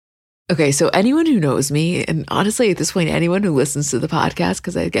Okay, so anyone who knows me, and honestly, at this point, anyone who listens to the podcast,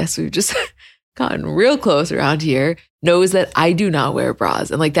 because I guess we've just gotten real close around here, knows that I do not wear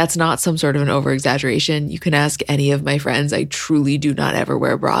bras. And like, that's not some sort of an over exaggeration. You can ask any of my friends. I truly do not ever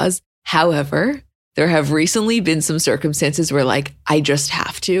wear bras. However, there have recently been some circumstances where like, I just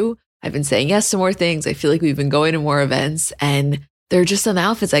have to. I've been saying yes to more things. I feel like we've been going to more events, and there are just some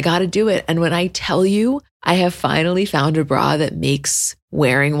outfits. I got to do it. And when I tell you, I have finally found a bra that makes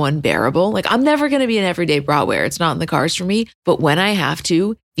wearing one bearable. Like, I'm never going to be an everyday bra wearer. It's not in the cards for me. But when I have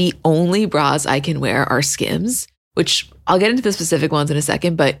to, the only bras I can wear are Skims, which I'll get into the specific ones in a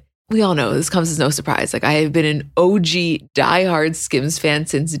second, but we all know this comes as no surprise. Like, I have been an OG diehard Skims fan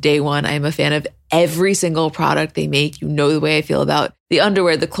since day one. I am a fan of every single product they make. You know the way I feel about the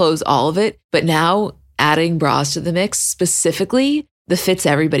underwear, the clothes, all of it. But now adding bras to the mix, specifically the Fits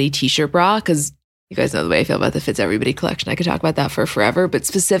Everybody t-shirt bra, because you guys know the way I feel about the Fits Everybody collection. I could talk about that for forever, but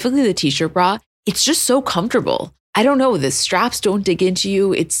specifically the t-shirt bra, it's just so comfortable. I don't know, the straps don't dig into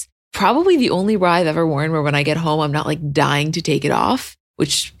you. It's probably the only bra I've ever worn where when I get home, I'm not like dying to take it off,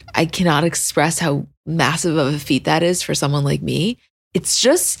 which I cannot express how massive of a feat that is for someone like me. It's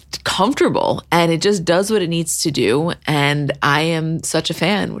just comfortable and it just does what it needs to do. And I am such a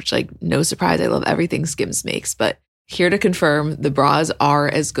fan, which like no surprise, I love everything Skims makes, but here to confirm the bras are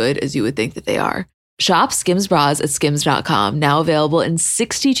as good as you would think that they are. Shop Skims bras at skims.com, now available in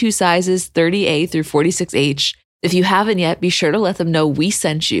 62 sizes, 30A through 46H. If you haven't yet, be sure to let them know we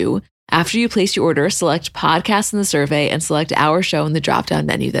sent you. After you place your order, select podcast in the survey and select our show in the drop-down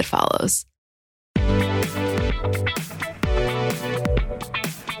menu that follows.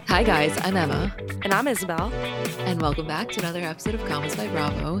 Hi guys, I'm Emma. And I'm Isabel. And welcome back to another episode of Comments by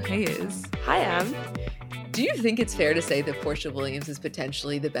Bravo. Hey Iz. Hi Em. Do you think it's fair to say that Portia Williams is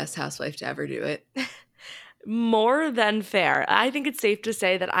potentially the best housewife to ever do it? More than fair. I think it's safe to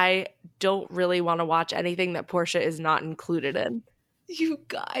say that I don't really want to watch anything that Portia is not included in. You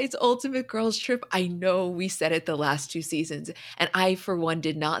guys, Ultimate Girls Trip, I know we said it the last 2 seasons, and I, for one,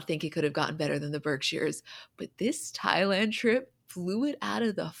 did not think it could have gotten better than the Berkshires, but this Thailand trip blew it out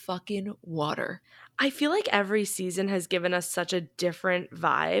of the fucking water. I feel like every season has given us such a different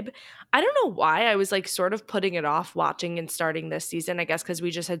vibe. I don't know why I was like sort of putting it off watching and starting this season, I guess because we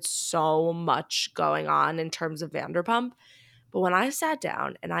just had so much going on in terms of Vanderpump. But when I sat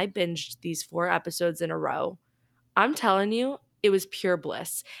down and I binged these 4 episodes in a row, I'm telling you, it was pure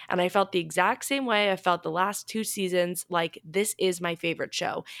bliss. And I felt the exact same way I felt the last 2 seasons, like this is my favorite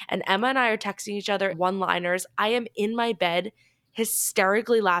show. And Emma and I are texting each other one-liners. I am in my bed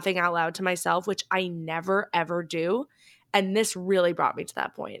hysterically laughing out loud to myself, which I never, ever do. And this really brought me to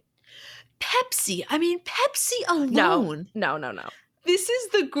that point. Pepsi alone. No. This is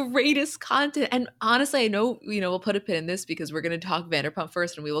the greatest content. And honestly, I know, we'll put a pin in this because we're going to talk Vanderpump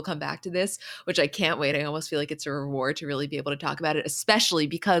first and we will come back to this, which I can't wait. I almost feel like it's a reward to really be able to talk about it, especially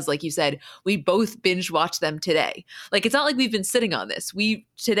because, like you said, we both binge watched them today. Like, it's not like we've been sitting on this. We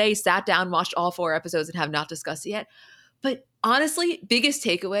today sat down, watched all 4 episodes and have not discussed it yet. But honestly, biggest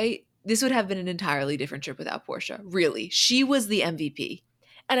takeaway, this would have been an entirely different trip without Portia. Really. She was the MVP.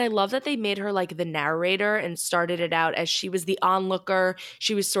 And I love that they made her like the narrator and started it out as she was the onlooker.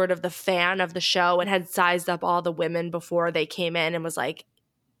 She was sort of the fan of the show and had sized up all the women before they came in and was like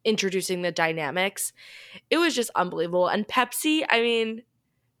introducing the dynamics. It was just unbelievable. And Pepsi, I mean,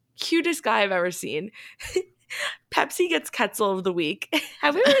 cutest guy I've ever seen. Pepsi gets Ketzel of the Week.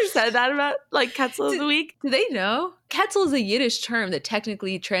 Have we ever said that about like Ketzel of the Week? Do they know? Ketzel is a Yiddish term that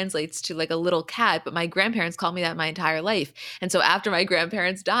technically translates to like a little cat, but my grandparents called me that my entire life. And so after my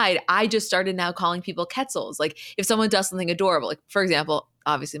grandparents died, I just started now calling people Ketzels. Like if someone does something adorable, like for example,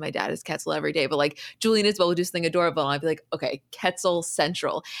 obviously my dad is Ketzel every day, but like Julie and Isabel would do something adorable and I'd be like, okay, Ketzel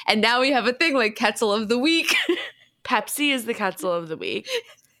Central. And now we have a thing like Ketzel of the Week. Pepsi is the Ketzel of the Week.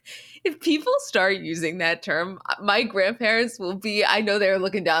 If people start using that term, my grandparents will be, I know they're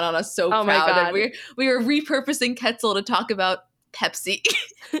looking down on us so proud. And we are repurposing Ketzel to talk about Pepsi.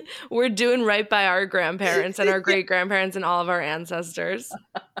 We're doing right by our grandparents and our great-grandparents and all of our ancestors.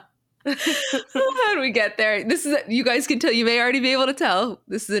 How do we get there? This is, you guys can tell, you may already be able to tell,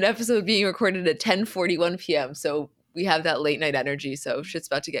 this is an episode being recorded at 10:41 p.m. So we have that late night energy. So shit's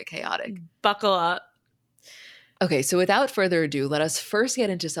about to get chaotic. Buckle up. Okay, so without further ado, let us first get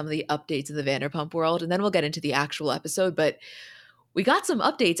into some of the updates in the Vanderpump world, and then we'll get into the actual episode. But we got some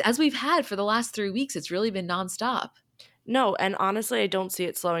updates, as we've had for the last 3 weeks. It's really been nonstop. No, and honestly, I don't see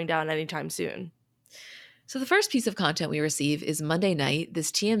it slowing down anytime soon. So the first piece of content we receive is Monday night, this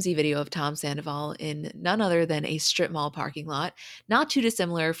TMZ video of Tom Sandoval in none other than a strip mall parking lot, not too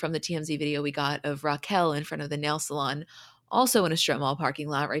dissimilar from the TMZ video we got of Raquel in front of the nail salon. also in a strip mall parking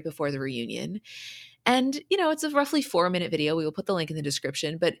lot right before the reunion. And, it's a roughly 4-minute video. We will put the link in the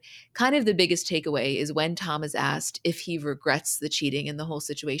description. But kind of the biggest takeaway is when Tom is asked if he regrets the cheating and the whole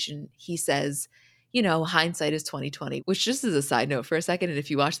situation, he says, hindsight is 2020, which just as a side note for a second, and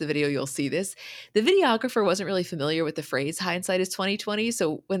if you watch the video, you'll see this. The videographer wasn't really familiar with the phrase hindsight is 2020.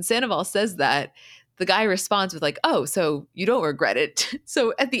 So when Sandoval says that, the guy responds with like, oh, so you don't regret it.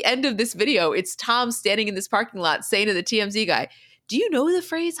 So at the end of this video, it's Tom standing in this parking lot saying to the TMZ guy, do you know the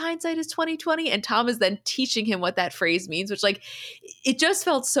phrase hindsight is 2020? And Tom is then teaching him what that phrase means, which like, it just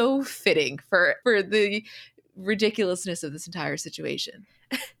felt so fitting for the ridiculousness of this entire situation.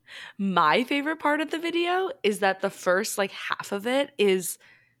 My favorite part of the video is that the first like half of it is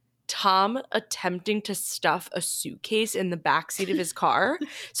Tom attempting to stuff a suitcase in the backseat of his car.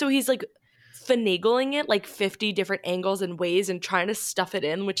 So he's like finagling it like 50 different angles and ways and trying to stuff it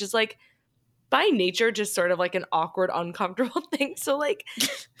in, which is like by nature just sort of like an awkward, uncomfortable thing. So like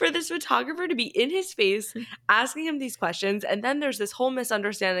for this photographer to be in his face asking him these questions, and then there's this whole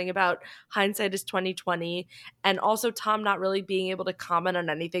misunderstanding about hindsight is 2020, and also Tom not really being able to comment on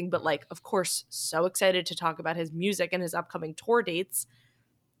anything, but like of course so excited to talk about his music and his upcoming tour dates.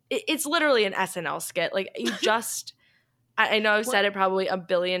 It's literally an SNL skit. Like you just I know I've said it probably a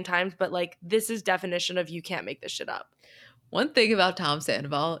billion times, but like this is definition of you can't make this shit up. One thing about Tom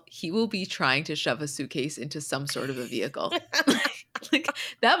Sandoval, he will be trying to shove a suitcase into some sort of a vehicle. Like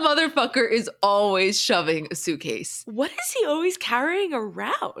that motherfucker is always shoving a suitcase. What is he always carrying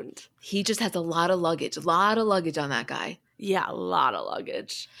around? He just has a lot of luggage on that guy. Yeah, a lot of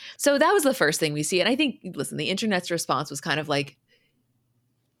luggage. So that was the first thing we see. And I think, listen, the internet's response was kind of like,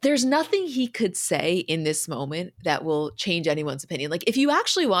 there's nothing he could say in this moment that will change anyone's opinion. Like if you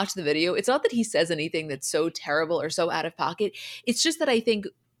actually watch the video, it's not that he says anything that's so terrible or so out of pocket. It's just that I think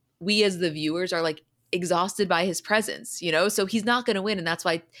we as the viewers are like exhausted by his presence, so he's not going to win. And that's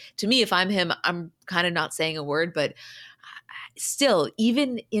why, to me, if I'm him, I'm kind of not saying a word, but still,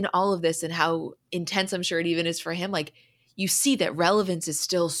 even in all of this and how intense I'm sure it even is for him, like you see that relevance is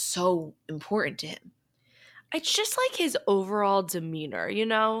still so important to him. It's just like his overall demeanor,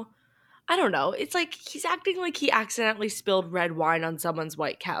 I don't know. It's like he's acting like he accidentally spilled red wine on someone's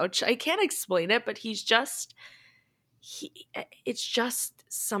white couch. I can't explain it, but it's just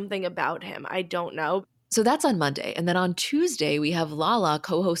something about him. I don't know. So that's on Monday. And then on Tuesday, we have Lala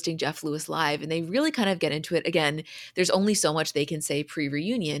co-hosting Jeff Lewis Live, and they really kind of get into it. Again, there's only so much they can say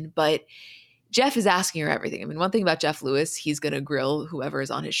pre-reunion, but Jeff is asking her everything. I mean, one thing about Jeff Lewis, he's going to grill whoever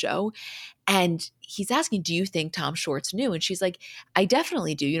is on his show. And he's asking, do you think Tom Schwartz knew? And she's like, I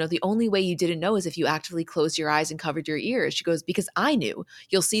definitely do. The only way you didn't know is if you actively closed your eyes and covered your ears. She goes, because I knew.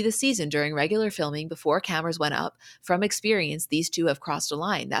 You'll see the season during regular filming before cameras went up. From experience, these two have crossed a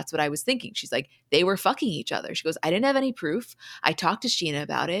line. That's what I was thinking. She's like, they were fucking each other. She goes, I didn't have any proof. I talked to Sheena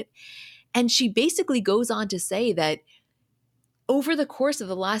about it. And she basically goes on to say that over the course of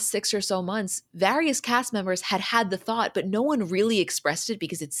the last 6 or so months, various cast members had the thought, but no one really expressed it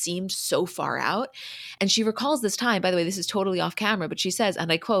because it seemed so far out. And she recalls this time, by the way, this is totally off camera, but she says,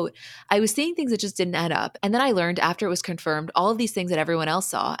 and I quote, I was seeing things that just didn't add up. And then I learned after it was confirmed all of these things that everyone else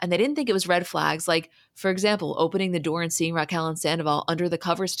saw, and they didn't think it was red flags. Like, for example, opening the door and seeing Raquel and Sandoval under the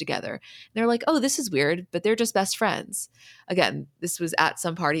covers together. And they're like, oh, this is weird, but they're just best friends. Again, this was at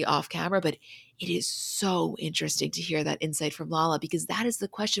some party off camera, but it is so interesting to hear that insight from Lala because that is the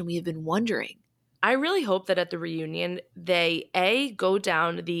question we have been wondering. I really hope that at the reunion, they go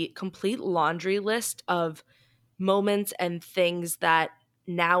down the complete laundry list of moments and things that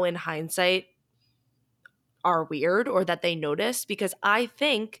now in hindsight are weird or that they noticed, because I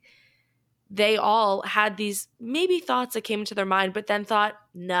think they all had these maybe thoughts that came into their mind, but then thought,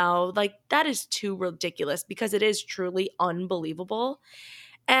 no, like that is too ridiculous because it is truly unbelievable.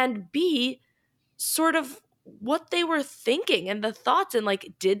 And B, sort of what they were thinking and the thoughts, and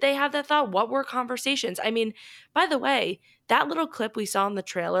like, did they have that thought? What were conversations? I mean, by the way, that little clip we saw in the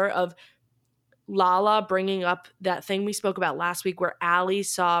trailer of Lala bringing up that thing we spoke about last week where Allie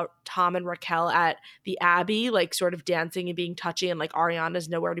saw Tom and Raquel at the Abbey, like sort of dancing and being touchy, and like Ariana's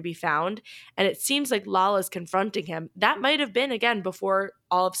nowhere to be found. And it seems like Lala's confronting him. That might have been, again, before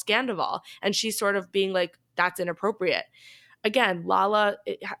all of Scandival. And she's sort of being like, that's inappropriate. Again, Lala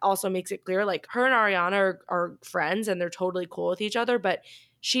also makes it clear, like, her and Ariana are friends and they're totally cool with each other, but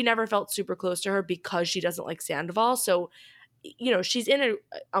she never felt super close to her because she doesn't like Sandoval. So, you know, she's in an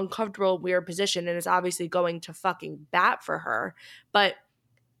uncomfortable, weird position and is obviously going to fucking bat for her. But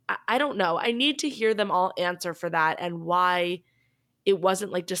I don't know. I need to hear them all answer for that and why it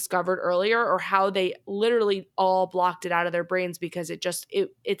wasn't like discovered earlier, or how they literally all blocked it out of their brains because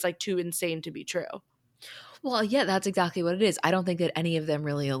it's like too insane to be true. Well, yeah, that's exactly what it is. I don't think that any of them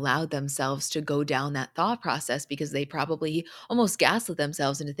really allowed themselves to go down that thought process because they probably almost gaslit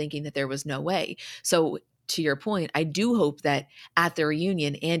themselves into thinking that there was no way. So, to your point, I do hope that at the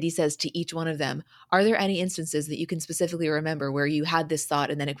reunion, Andy says to each one of them, are there any instances that you can specifically remember where you had this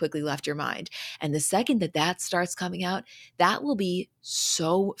thought and then it quickly left your mind? And the second that that starts coming out, that will be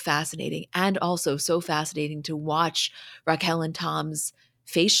so fascinating, and also so fascinating to watch Raquel and Tom's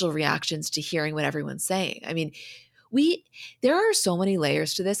facial reactions to hearing what everyone's saying. I mean, we there are so many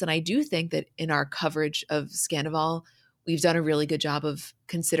layers to this, and I do think that in our coverage of Scandival, we've done a really good job of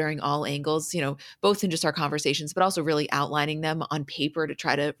considering all angles, both in just our conversations, but also really outlining them on paper to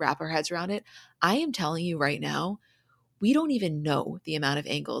try to wrap our heads around it. I am telling you right now, we don't even know the amount of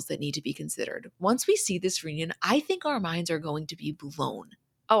angles that need to be considered. Once we see this reunion, I think our minds are going to be blown.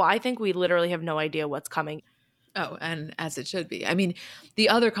 Oh, I think we literally have no idea what's coming. Oh, and as it should be. I mean, the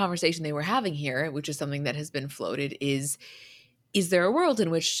other conversation they were having here, which is something that has been floated, is there a world in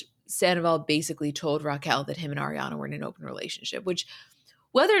which Sandoval basically told Raquel that him and Ariana were in an open relationship? Which,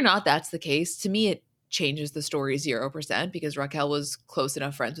 whether or not that's the case, to me, it changes the story 0% because Raquel was close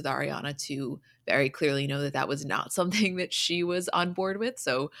enough friends with Ariana to very clearly know that that was not something that she was on board with.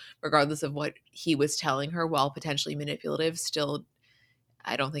 So, regardless of what he was telling her, while potentially manipulative, still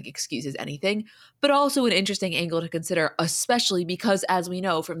I don't think excuses anything, but also an interesting angle to consider, especially because, as we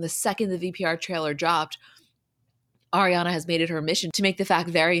know, from the second the VPR trailer dropped, Ariana has made it her mission to make the fact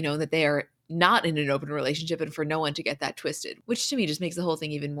very known that they are not in an open relationship and for no one to get that twisted, which to me just makes the whole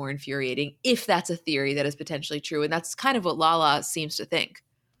thing even more infuriating if that's a theory that is potentially true. And that's kind of what Lala seems to think.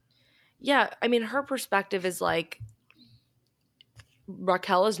 Yeah, I mean, her perspective is like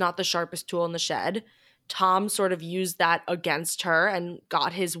Raquel is not the sharpest tool in the shed. Tom sort of used that against her and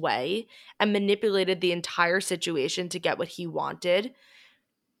got his way and manipulated the entire situation to get what he wanted.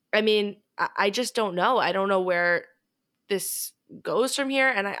 I mean, I just don't know. I don't know where this goes from here.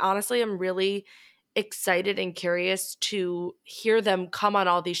 And I honestly am really excited and curious to hear them come on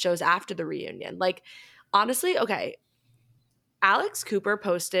all these shows after the reunion. Like, honestly, okay, Alex Cooper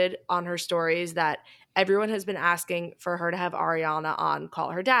posted on her stories that everyone has been asking for her to have Ariana on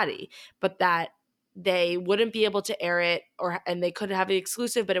Call Her Daddy, but that they wouldn't be able to air it, and they could have the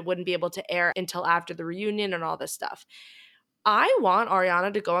exclusive, but it wouldn't be able to air until after the reunion and all this stuff. I want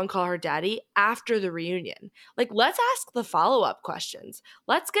Ariana to go and Call Her Daddy after the reunion. Like, let's ask the follow-up questions.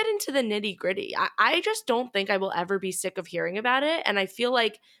 Let's get into the nitty-gritty. I just don't think I will ever be sick of hearing about it, and I feel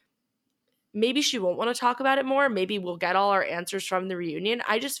like maybe she won't want to talk about it more. Maybe we'll get all our answers from the reunion.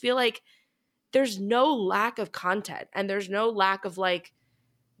 I just feel like there's no lack of content and there's no lack of like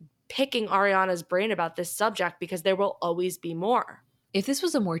picking Ariana's brain about this subject because there will always be more. If this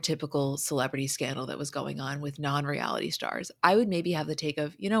was a more typical celebrity scandal that was going on with non-reality stars, I would maybe have the take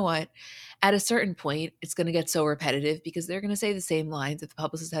of, you know what, at a certain point, it's going to get so repetitive because they're going to say the same lines that the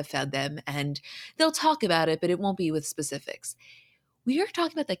publicists have fed them and they'll talk about it, but it won't be with specifics. We are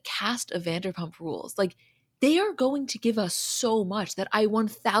talking about the cast of Vanderpump Rules. Like, they are going to give us so much that I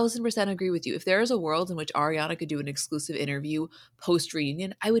 1000% agree with you. If there is a world in which Ariana could do an exclusive interview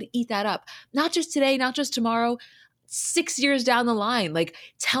post-reunion, I would eat that up. Not just today, not just tomorrow, 6 years down the line. Like,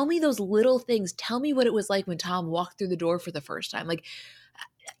 tell me those little things. Tell me what it was like when Tom walked through the door for the first time. Like,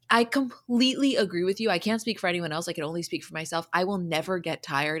 I completely agree with you. I can't speak for anyone else. I can only speak for myself. I will never get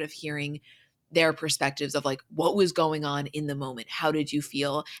tired of hearing their perspectives of like what was going on in the moment. How did you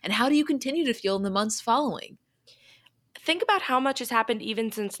feel? And how do you continue to feel in the months following? Think about how much has happened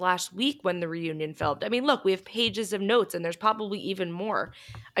even since last week when the reunion filmed. I mean, look, we have pages of notes and there's probably even more.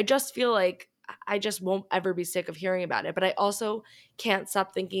 I just feel like I just won't ever be sick of hearing about it. But I also can't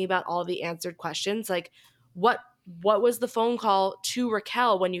stop thinking about all the answered questions. Like, what was the phone call to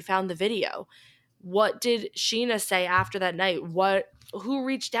Raquel when you found the video? What did Sheena say after that night? Who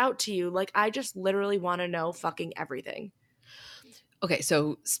reached out to you? Like, I just literally want to know fucking everything. Okay,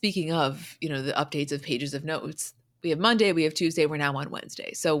 so speaking of, the updates of pages of notes, we have Monday, we have Tuesday, we're now on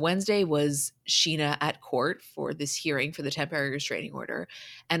Wednesday. So Wednesday was Sheena at court for this hearing for the temporary restraining order,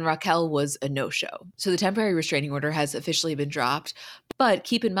 and Raquel was a no-show. So the temporary restraining order has officially been dropped, but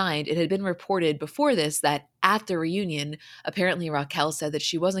keep in mind, it had been reported before this that at the reunion, apparently Raquel said that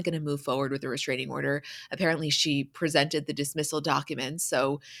she wasn't going to move forward with the restraining order. Apparently she presented the dismissal documents.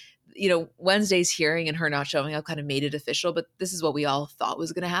 So Wednesday's hearing and her not showing up kind of made it official, but this is what we all thought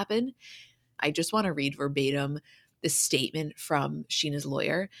was going to happen. I just want to read verbatim the statement from Sheena's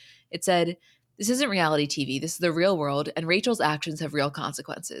lawyer. It said, "This isn't reality TV. This is the real world, and Rachel's actions have real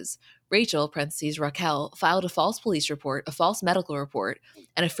consequences. Rachel, parentheses, Raquel, filed a false police report, a false medical report,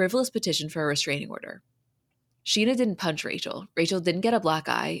 and a frivolous petition for a restraining order. Sheena didn't punch Rachel. Rachel didn't get a black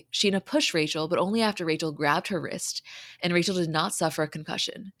eye. Sheena pushed Rachel, but only after Rachel grabbed her wrist, and Rachel did not suffer a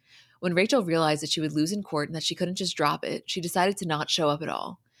concussion. When Rachel realized that she would lose in court and that she couldn't just drop it, she decided to not show up at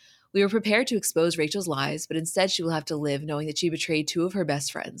all. We were prepared to expose Rachel's lies, but instead she will have to live knowing that she betrayed two of her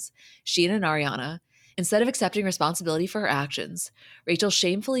best friends, Sheena and Ariana. Instead of accepting responsibility for her actions, Rachel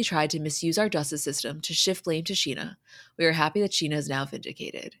shamefully tried to misuse our justice system to shift blame to Sheena. We are happy that Sheena is now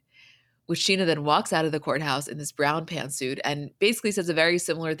vindicated. Which Sheena then walks out of the courthouse in this brown pantsuit and basically says a very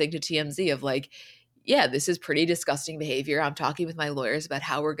similar thing to TMZ of like, yeah, this is pretty disgusting behavior. I'm talking with my lawyers about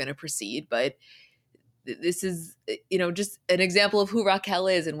how we're going to proceed, but this is, just an example of who Raquel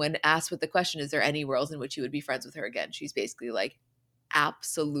is. And when asked with the question, is there any worlds in which you would be friends with her again? She's basically like,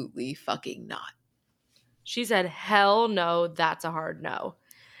 absolutely fucking not. She said, hell no, that's a hard no.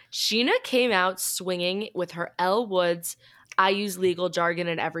 Sheena came out swinging with her Elle Woods, I use legal jargon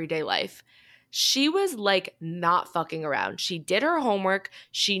in everyday life. She was like not fucking around. She did her homework.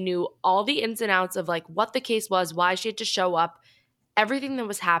 She knew all the ins and outs of like what the case was, why she had to show up, everything that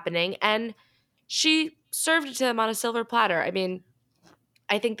was happening. And she served it to them on a silver platter. I mean,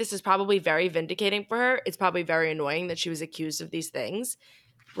 I think this is probably very vindicating for her. It's probably very annoying that she was accused of these things,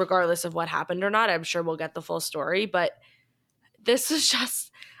 regardless of what happened or not. I'm sure we'll get the full story. But this is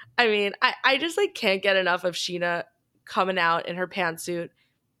just, I just like can't get enough of Sheena coming out in her pantsuit,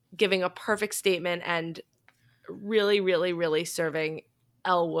 giving a perfect statement and really, really, really serving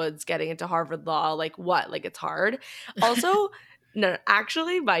Elle Woods getting into Harvard Law. Like what? Like it's hard. Also, no,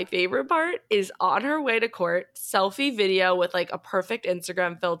 actually my favorite part is on her way to court, selfie video with like a perfect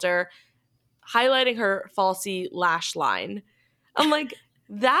Instagram filter, highlighting her falsy lash line. I'm like,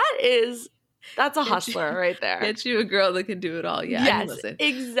 that's a hustler right there. Get you a girl that can do it all. Yeah. Yes, listen.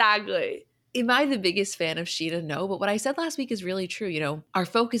 Exactly. Am I the biggest fan of Sheena? No, but what I said last week is really true. Our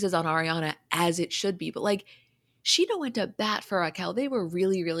focus is on Ariana as it should be, but like Sheena went to bat for Raquel. They were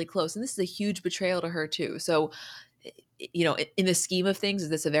really, really close. And this is a huge betrayal to her too. So, in the scheme of things, is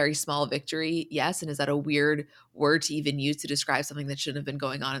this a very small victory? Yes. And is that a weird word to even use to describe something that shouldn't have been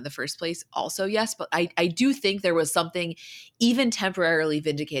going on in the first place? Also, yes. But I do think there was something even temporarily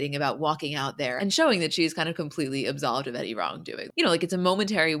vindicating about walking out there and showing that she's kind of completely absolved of any wrongdoing. Like it's a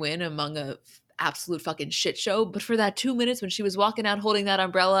momentary win among a absolute fucking shit show. But for that 2 minutes when she was walking out holding that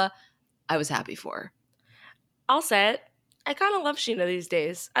umbrella, I was happy for her. I'll say it. I kind of love Sheena these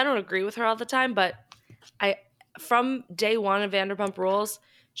days. I don't agree with her all the time, but from day one of Vanderpump Rules,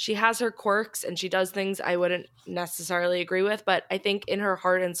 she has her quirks and she does things I wouldn't necessarily agree with, but I think in her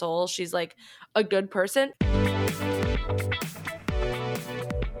heart and soul, she's like a good person.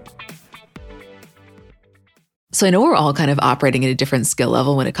 So I know we're all kind of operating at a different skill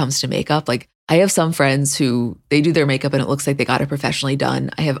level when it comes to makeup. Like I have some friends who they do their makeup and it looks like they got it professionally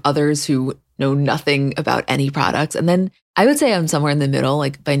done. I have others who know nothing about any products. And then I would say I'm somewhere in the middle.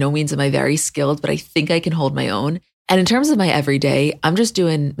 Like by no means am I very skilled, but I think I can hold my own. And in terms of my everyday, I'm just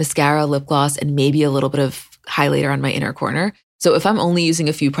doing mascara, lip gloss, and maybe a little bit of highlighter on my inner corner. So if I'm only using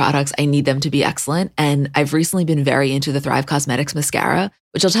a few products, I need them to be excellent. And I've recently been very into the Thrive Cosmetics mascara,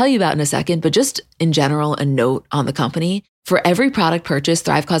 which I'll tell you about in a second, but just in general, a note on the company. For every product purchase,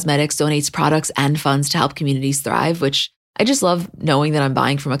 Thrive Cosmetics donates products and funds to help communities thrive, which I just love knowing that I'm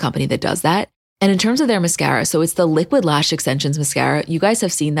buying from a company that does that. And in terms of their mascara, so it's the Liquid Lash Extensions mascara. You guys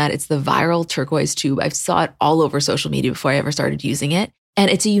have seen that. It's the viral turquoise tube. I saw it all over social media before I ever started using it. And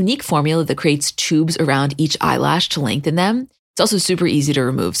it's a unique formula that creates tubes around each eyelash to lengthen them. It's also super easy to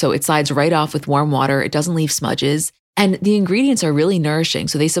remove. So it slides right off with warm water. It doesn't leave smudges. And the ingredients are really nourishing.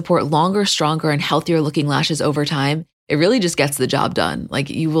 So they support longer, stronger, and healthier looking lashes over time. It really just gets the job done.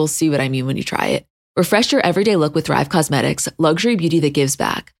 Like you will see what I mean when you try it. Refresh your everyday look with Thrive Cosmetics, luxury beauty that gives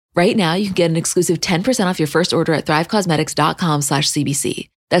back. Right now, you can get an exclusive 10% off your first order at thrivecosmetics.com/CBC.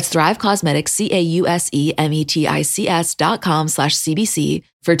 That's Thrive Cosmetics, CAUSEMETICS.com/CBC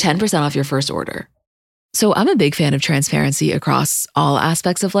for 10% off your first order. So I'm a big fan of transparency across all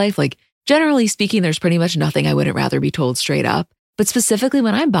aspects of life. Like generally speaking, there's pretty much nothing I wouldn't rather be told straight up. But specifically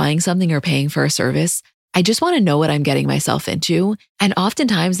when I'm buying something or paying for a service, I just want to know what I'm getting myself into. And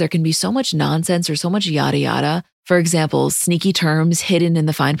oftentimes there can be so much nonsense or so much yada yada. For example, sneaky terms hidden in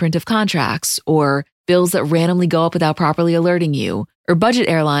the fine print of contracts, or bills that randomly go up without properly alerting you, or budget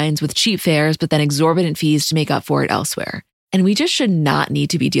airlines with cheap fares but then exorbitant fees to make up for it elsewhere. And we just should not need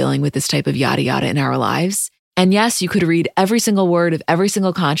to be dealing with this type of yada yada in our lives. And yes, you could read every single word of every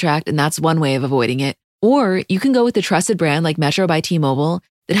single contract, and that's one way of avoiding it. Or you can go with the trusted brand like Metro by T-Mobile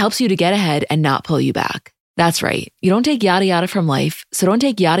that helps you to get ahead and not pull you back. That's right. You don't take yada yada from life, so don't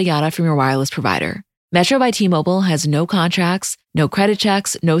take yada yada from your wireless provider. Metro by T-Mobile has no contracts, no credit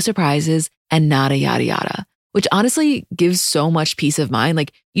checks, no surprises, and nada yada yada. which honestly gives so much peace of mind.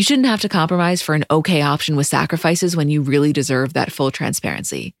 Like, you shouldn't have to compromise for an okay option with sacrifices when you really deserve that full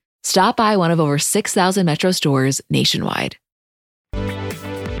transparency. Stop by one of over 6,000 Metro stores nationwide.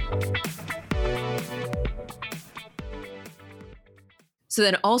 So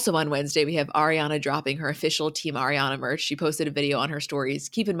then also on Wednesday, we have Ariana dropping her official Team Ariana merch. She posted a video on her stories.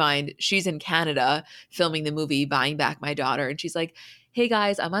 Keep in mind, she's in Canada filming the movie Buying Back My Daughter. And she's like, hey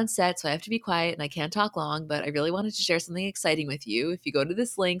guys, I'm on set, so I have to be quiet and I can't talk long, but I really wanted to share something exciting with you. If you go to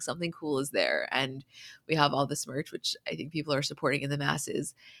this link, something cool is there. And we have all this merch, which I think people are supporting in the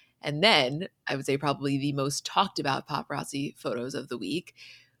masses. And then I would say probably the most talked about paparazzi photos of the week.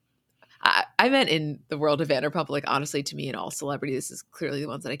 I meant in the world of Vanderpump, like honestly, to me and all celebrity, this is clearly the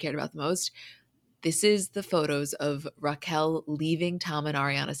ones that I cared about the most. This is the photos of Raquel leaving Tom and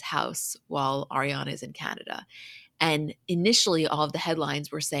Ariana's house while Ariana is in Canada. And initially, all of the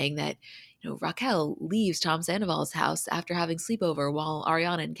headlines were saying that, Raquel leaves Tom Sandoval's house after having sleepover while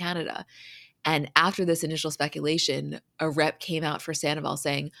Ariana in Canada. And after this initial speculation, a rep came out for Sandoval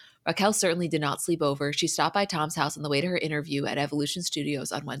saying, Raquel certainly did not sleep over. She stopped by Tom's house on the way to her interview at Evolution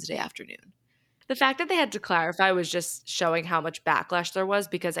Studios on Wednesday afternoon. The fact that they had to clarify was just showing how much backlash there was,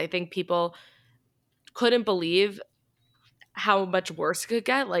 because I think people couldn't believe how much worse it could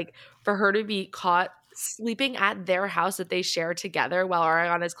get. Like, for her to be caught sleeping at their house that they share together while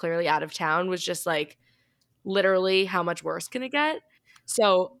Ariana is clearly out of town was just like, literally, how much worse can it get?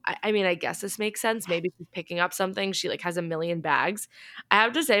 So, I mean, I guess this makes sense. Maybe she's picking up something. She like has a million bags. I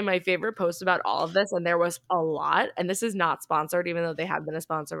have to say my favorite post about all of this, and there was a lot, and this is not sponsored, even though they have been a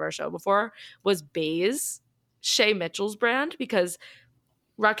sponsor of our show before, was Bae's, Shay Mitchell's brand, because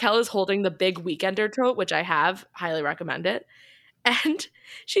Raquel is holding the big Weekender tote, which I have, highly recommend it. And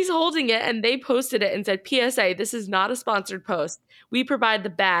she's holding it, and they posted it and said, PSA, this is not a sponsored post. We provide the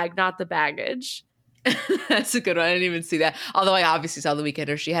bag, not the baggage. That's a good one. I didn't even see that. Although I obviously saw the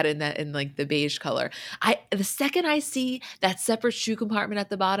Weekender. She had it in like the beige color. The second I see that separate shoe compartment at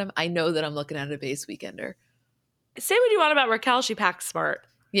the bottom, I know that I'm looking at a base Weekender. Say what you want about Raquel. She packs smart.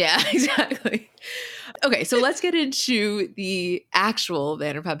 Yeah, exactly. Okay, so let's get into the actual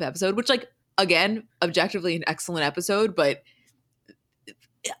Vanderpump episode, which, like, again, objectively an excellent episode, but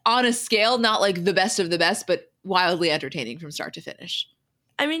on a scale, not like the best of the best, but wildly entertaining from start to finish.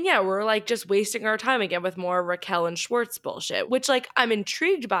 I mean, yeah, we're like just wasting our time again with more Raquel and Schwartz bullshit, which like I'm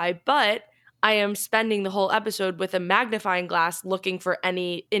intrigued by, but I am spending the whole episode with a magnifying glass looking for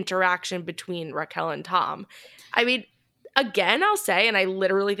any interaction between Raquel and Tom. I mean, again, I'll say, and I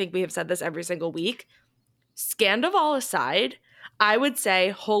literally think we have said this every single week, Scandival aside, I would say,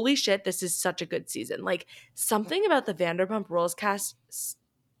 holy shit, this is such a good season. Like, something about the Vanderpump Rules cast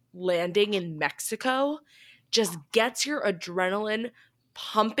landing in Mexico just gets your adrenaline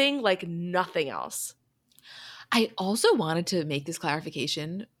pumping like nothing else. I also wanted to make this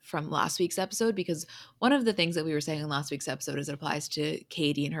clarification from last week's episode, because one of the things that we were saying in last week's episode as it applies to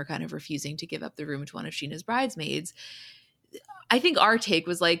Katie and her kind of refusing to give up the room to one of Sheena's bridesmaids. I think our take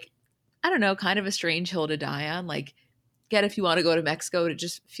was like, I don't know, kind of a strange hill to die on. Like, get if you want to go to Mexico, it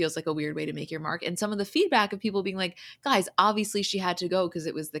just feels like a weird way to make your mark. And some of the feedback of people being like, guys, obviously she had to go because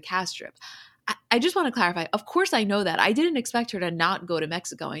it was the cast trip. I just want to clarify. Of course, I know that. I didn't expect her to not go to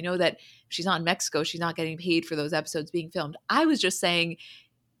Mexico. I know that if she's not in Mexico, she's not getting paid for those episodes being filmed. I was just saying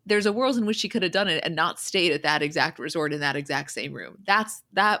there's a world in which she could have done it and not stayed at that exact resort in that exact same room.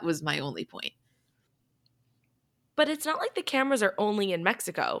 That was my only point. But it's not like the cameras are only in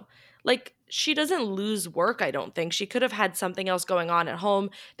Mexico. Like, she doesn't lose work, I don't think. She could have had something else going on at home.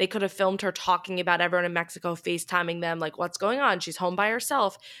 They could have filmed her talking about everyone in Mexico, FaceTiming them, like, what's going on? She's home by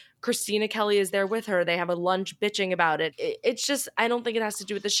herself. Christina Kelly is there with her. They have a lunch bitching about it. It's just, I don't think it has to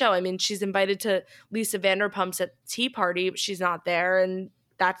do with the show. I mean, she's invited to Lisa Vanderpump's tea party, but she's not there, and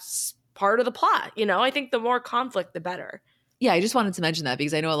that's part of the plot. You know, I think the more conflict, the better. Yeah, I just wanted to mention that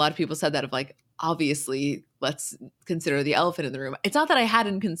because I know a lot of people said that of like, obviously, let's consider the elephant in the room. It's not that I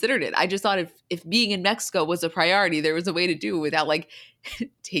hadn't considered it. I just thought if being in Mexico was a priority, there was a way to do it without like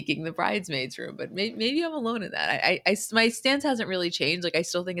taking the bridesmaids room. But maybe I'm alone in that. I my stance hasn't really changed. Like, I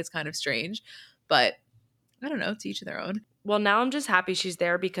still think it's kind of strange, but I don't know, to each their own. Well, now I'm just happy she's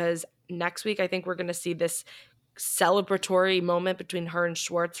there because next week I think we're going to see this celebratory moment between her and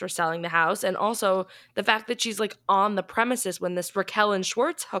Schwartz for selling the house, and also the fact that she's like on the premises when this Raquel and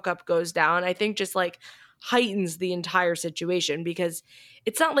Schwartz hookup goes down, I think just like heightens the entire situation, because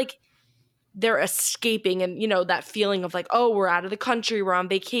it's not like they're escaping and, you know, that feeling of like, oh, we're out of the country, we're on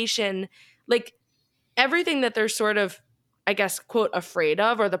vacation. Like, everything that they're sort of, I guess, quote, afraid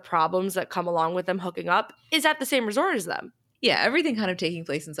of, or the problems that come along with them hooking up is at the same resort as them. Yeah, everything kind of taking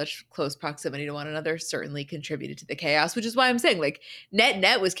place in such close proximity to one another certainly contributed to the chaos, which is why I'm saying, like,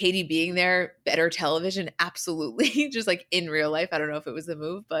 net was Katie being there better television? Absolutely. Just like in real life. I don't know if it was the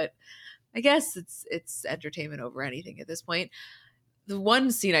move, but I guess it's entertainment over anything at this point. The one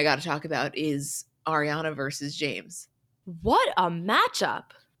scene I got to talk about is Ariana versus James. What a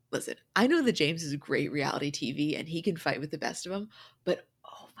matchup. Listen, I know that James is great reality TV and he can fight with the best of them, but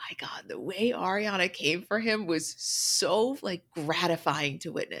oh my God, the way Ariana came for him was so like gratifying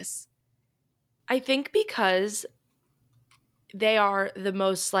to witness. I think because they are the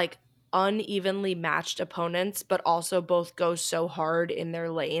most like unevenly matched opponents, but also both go so hard in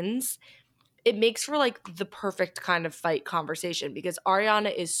their lanes, it makes for like the perfect kind of fight conversation because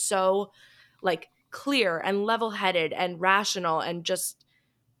Ariana is so like clear and level-headed and rational and just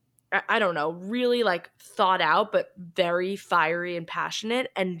I don't know, really like thought out, but very fiery and passionate.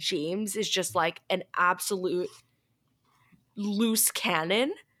 And James is just like an absolute loose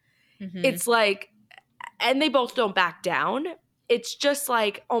cannon. Mm-hmm. It's like, and they both don't back down. It's just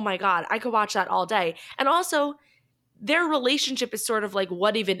like, oh my God, I could watch that all day. And also, their relationship is sort of like,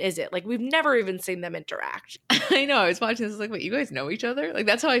 what even is it? Like, we've never even seen them interact. I know. I was watching this, like, wait, you guys know each other? Like,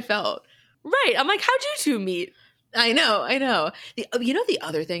 that's how I felt. Right. I'm like, how'd you two meet? I know. The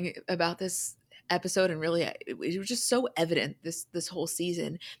other thing about this episode, and really it was just so evident this whole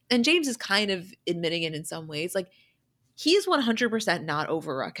season, and James is kind of admitting it in some ways, like he is 100% not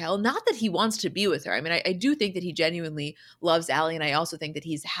over Raquel. Not that he wants to be with her. I mean, I do think that he genuinely loves Allie, and I also think that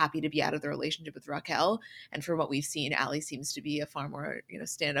he's happy to be out of the relationship with Raquel. And from what we've seen, Allie seems to be a far more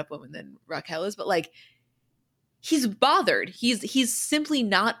stand-up woman than Raquel is. But like, he's bothered. He's simply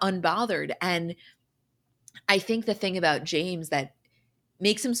not unbothered, and I think the thing about James that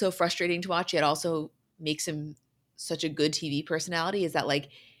makes him so frustrating to watch, yet also makes him such a good TV personality is that, like,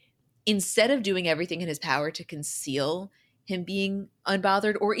 instead of doing everything in his power to conceal him being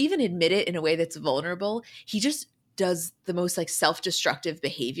unbothered or even admit it in a way that's vulnerable, he just does the most like self-destructive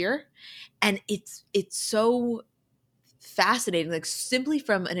behavior. And it's so fascinating, like simply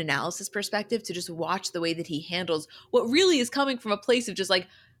from an analysis perspective, to just watch the way that he handles what really is coming from a place of just like,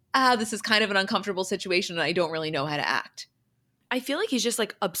 this is kind of an uncomfortable situation and I don't really know how to act. I feel like he's just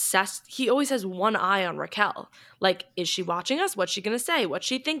like obsessed. He always has one eye on Raquel. Like, is she watching us? What's she going to say? What's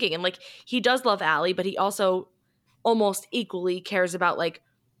she thinking? And like, he does love Allie, but he also almost equally cares about like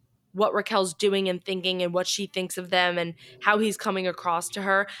what Raquel's doing and thinking and what she thinks of them and how he's coming across to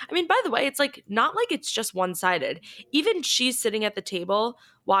her. I mean, by the way, it's like not like it's just one-sided. Even she's sitting at the table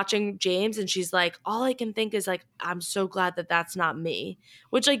watching James and she's like, all I can think is like, I'm so glad that that's not me.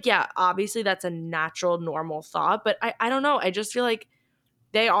 Which like, yeah, obviously that's a natural, normal thought. But I don't know. I just feel like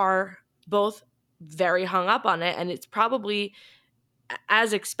they are both very hung up on it. And it's probably,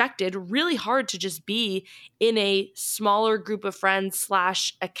 as expected, really hard to just be in a smaller group of friends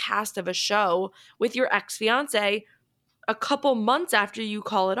 / a cast of a show with your ex-fiance a couple months after you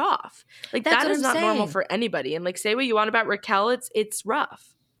call it off. Like, that is not normal for anybody. And like, say what you want about Raquel, it's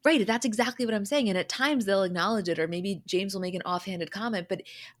rough. Right. That's exactly what I'm saying. And at times they'll acknowledge it, or maybe James will make an offhanded comment, but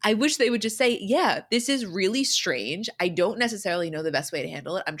I wish they would just say, yeah, this is really strange. I don't necessarily know the best way to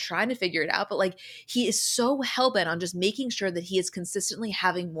handle it. I'm trying to figure it out. But like, he is so hellbent on just making sure that he is consistently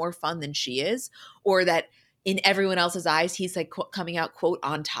having more fun than she is, or that in everyone else's eyes, he's like coming out, quote,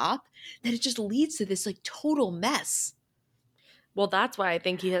 on top, that it just leads to this like total mess. Well, that's why I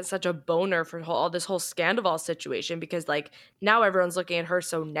think he has such a boner for all this whole Scandival situation, because like now everyone's looking at her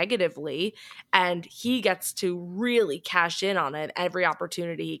so negatively and he gets to really cash in on it every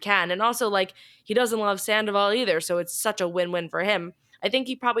opportunity he can. And also like he doesn't love Sandoval either, so it's such a win-win for him. I think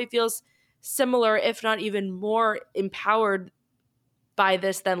he probably feels similar, if not even more empowered by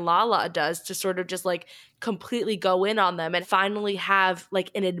this than Lala does, to sort of just like completely go in on them and finally have like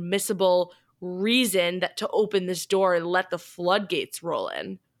an admissible reason that to open this door and let the floodgates roll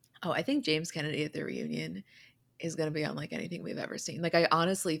in. Oh, I think James Kennedy at the reunion is going to be unlike anything we've ever seen. Like, I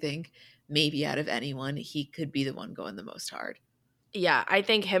honestly think maybe out of anyone, he could be the one going the most hard. Yeah, I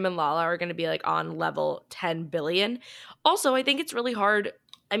think him and Lala are going to be like on level 10 billion. Also, I think it's really hard,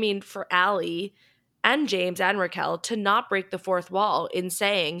 I mean, for Allie and James and Raquel to not break the fourth wall in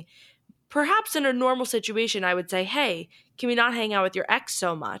saying, perhaps in a normal situation, I would say, hey, can we not hang out with your ex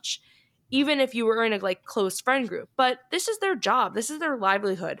so much? Even if you were in a like close friend group. But this is their job. This is their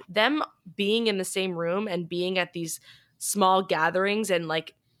livelihood. Them being in the same room and being at these small gatherings and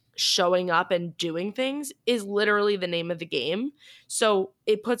like showing up and doing things is literally the name of the game. So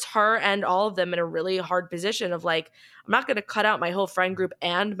it puts her and all of them in a really hard position of like, I'm not going to cut out my whole friend group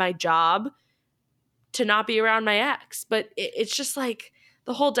and my job to not be around my ex. But it's just like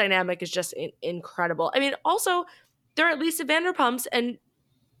the whole dynamic is just incredible. I mean, also, they're at Lisa Vanderpump's, and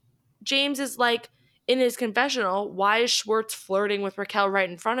James is like, in his confessional, why is Schwartz flirting with Raquel right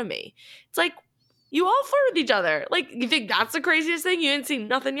in front of me? It's like, you all flirt with each other. Like, you think that's the craziest thing? You ain't seen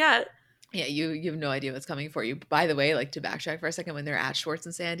nothing yet. Yeah, you have no idea what's coming for you. By the way, like, to backtrack for a second, when they're at Schwartz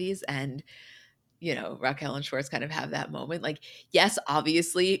and Sandy's and, you know, Raquel and Schwartz kind of have that moment, like, yes,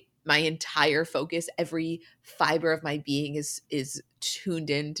 obviously my entire focus, every fiber of my being is tuned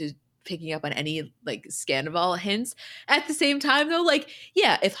in to picking up on any like Scandival hints. At the same time though, like,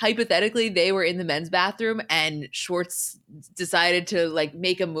 yeah, if hypothetically they were in the men's bathroom and Schwartz decided to like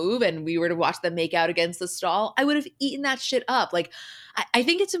make a move and we were to watch them make out against the stall, I would have eaten that shit up. Like, I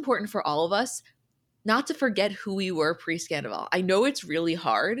think it's important for all of us not to forget who we were pre-Scandival. I know it's really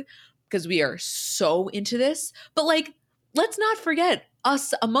hard because we are so into this, but like, let's not forget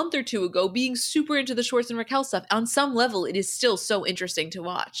us a month or two ago being super into the Schwartz and Raquel stuff. On some level, it is still so interesting to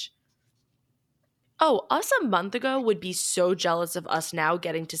watch. Oh, us a month ago would be so jealous of us now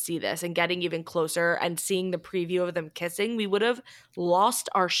getting to see this and getting even closer and seeing the preview of them kissing. We would have lost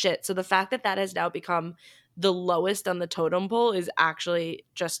our shit. So the fact that that has now become the lowest on the totem pole is actually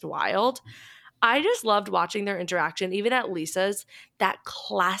just wild. I just loved watching their interaction, even at Lisa's, that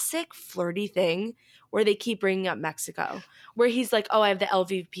classic flirty thing where they keep bringing up Mexico, where he's like, oh, I have the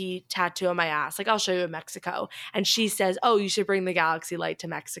LVP tattoo on my ass. Like, I'll show you in Mexico. And she says, oh, you should bring the galaxy light to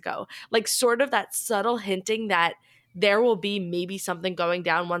Mexico. Like, sort of that subtle hinting that there will be maybe something going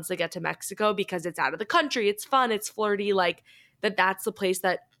down once they get to Mexico because it's out of the country. It's fun. It's flirty. Like, that's the place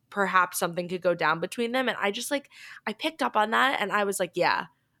that perhaps something could go down between them. And I just like, I picked up on that and I was like, yeah,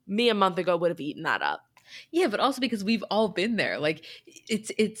 me a month ago would have eaten that up. Yeah, but also because we've all been there. Like,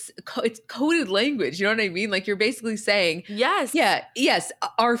 it's coded language. You know what I mean? Like, you're basically saying, yes, yes,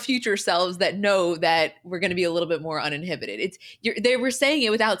 our future selves that know that we're going to be a little bit more uninhibited. They were saying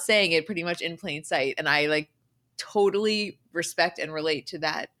it without saying it, pretty much in plain sight. And I like totally respect and relate to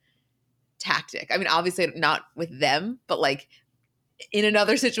that tactic. I mean, obviously not with them, but like in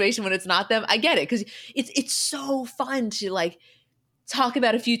another situation when it's not them, I get it because it's so fun to like talk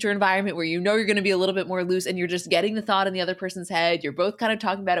about a future environment where you know you're going to be a little bit more loose and you're just getting the thought in the other person's head. You're both kind of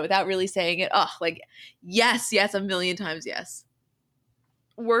talking about it without really saying it. Oh, like, yes, a million times yes.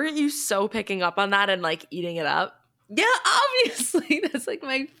 Weren't you so picking up on that and like eating it up? Yeah, obviously. That's like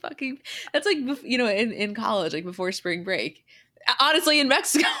that's like, you know, in college, like before spring break. Honestly, in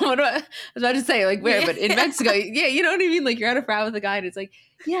Mexico, what I was about to say, like where, but in Mexico, yeah, you know what I mean? Like you're at a frat with a guy and it's like,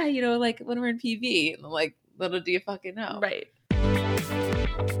 yeah, you know, like when we're in PV, and I'm like, little do you fucking know. Right.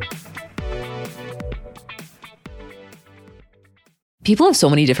 People have so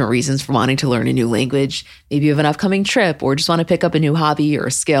many different reasons for wanting to learn a new language. Maybe you have an upcoming trip or just want to pick up a new hobby or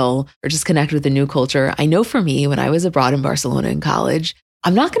a skill or just connect with a new culture. I know for me, when I was abroad in Barcelona in college,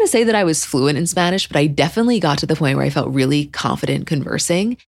 I'm not going to say that I was fluent in Spanish, but I definitely got to the point where I felt really confident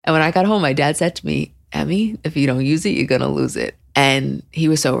conversing. And when I got home, my dad said to me, Emmy, if you don't use it, you're going to lose it. And he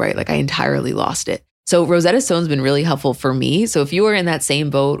was so right. Like I entirely lost it. So Rosetta Stone's been really helpful for me. So if you are in that same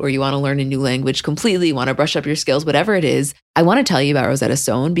boat or you want to learn a new language completely, want to brush up your skills, whatever it is, I want to tell you about Rosetta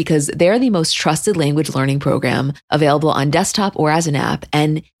Stone because they're the most trusted language learning program available on desktop or as an app.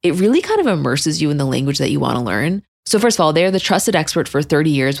 And it really kind of immerses you in the language that you want to learn. So first of all, they're the trusted expert for 30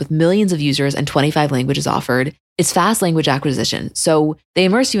 years with millions of users and 25 languages offered. It's fast language acquisition. So they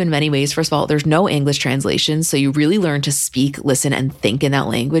immerse you in many ways. First of all, there's no English translation. So you really learn to speak, listen, and think in that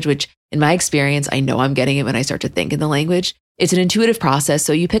language, which in my experience, I know I'm getting it when I start to think in the language. It's an intuitive process.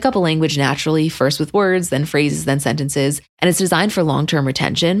 So you pick up a language naturally, first with words, then phrases, then sentences, and it's designed for long-term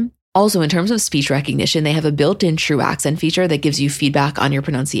retention. Also, in terms of speech recognition, they have a built-in true accent feature that gives you feedback on your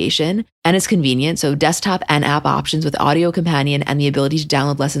pronunciation, and it's convenient. So desktop and app options with audio companion and the ability to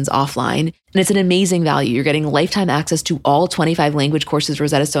download lessons offline. And it's an amazing value. You're getting lifetime access to all 25 language courses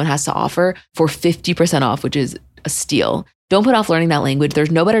Rosetta Stone has to offer for 50% off, which is a steal. Don't put off learning that language.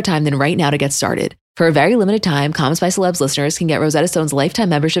 There's no better time than right now to get started. For a very limited time, Comments by Celebs listeners can get Rosetta Stone's lifetime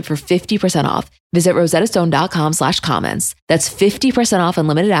membership for 50% off. Visit rosettastone.com/comments. That's 50% off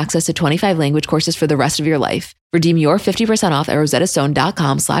unlimited access to 25 language courses for the rest of your life. Redeem your 50% off at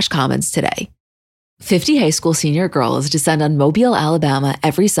rosettastone.com/comments today. 50 high school senior girls descend on Mobile, Alabama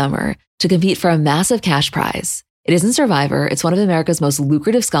every summer to compete for a massive cash prize. It isn't Survivor. It's one of America's most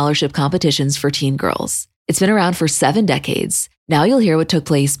lucrative scholarship competitions for teen girls. It's been around for 7 decades. Now you'll hear what took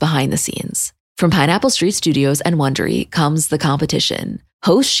place behind the scenes. From Pineapple Street Studios and Wondery comes The Competition.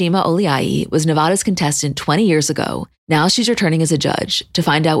 Host Shima Oliai was Nevada's contestant 20 years ago. Now she's returning as a judge to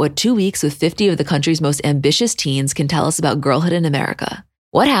find out what 2 weeks with 50 of the country's most ambitious teens can tell us about girlhood in America.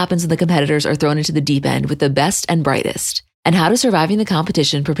 What happens when the competitors are thrown into the deep end with the best and brightest? And how does surviving the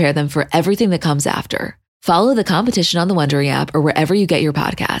competition prepare them for everything that comes after? Follow The Competition on the Wondery app or wherever you get your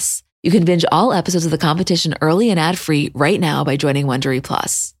podcasts. You can binge all episodes of The Competition early and ad-free right now by joining Wondery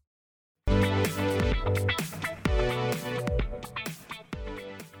Plus.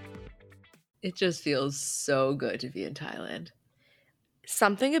 It just feels so good to be in Thailand.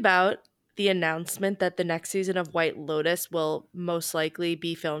 Something about the announcement that the next season of White Lotus will most likely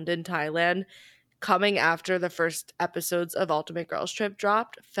be filmed in Thailand coming after the first episodes of Ultimate Girls Trip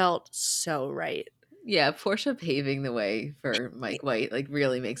dropped felt so right. Yeah, Portia paving the way for Mike White like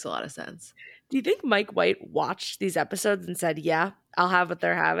really makes a lot of sense. Do you think Mike White watched these episodes and said, yeah, I'll have what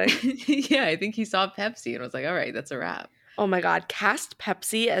they're having? Yeah, I think he saw Pepsi and was like, all right, that's a wrap. Oh my God, cast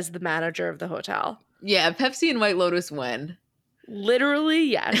Pepsi as the manager of the hotel. Yeah, Pepsi and White Lotus when? Literally,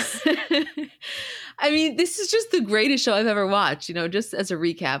 yes. I mean, this is just the greatest show I've ever watched. You know, just as a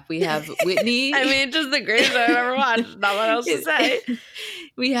recap, we have Whitney. I mean, just the greatest show I've ever watched. Not what else to say.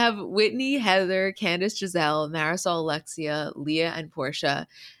 We have Whitney, Heather, Candace, Giselle, Marisol, Alexia, Leah, and Portia.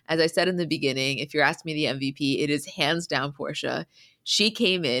 As I said in the beginning, if you're asking me the MVP, it is hands down Portia. She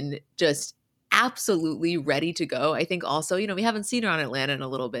came in just absolutely ready to go. I think also, you know, we haven't seen her on Atlanta in a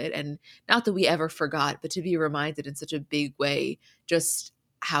little bit, and not that we ever forgot, but to be reminded in such a big way just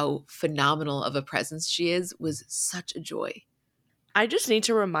how phenomenal of a presence she is was such a joy. I just need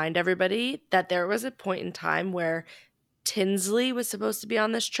to remind everybody that there was a point in time where Tinsley was supposed to be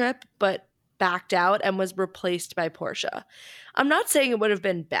on this trip, but backed out and was replaced by Portia. I'm not saying it would have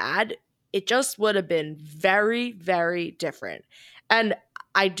been bad. It just would have been very, very different. And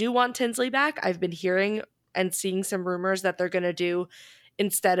I do want Tinsley back. I've been hearing and seeing some rumors that they're going to do,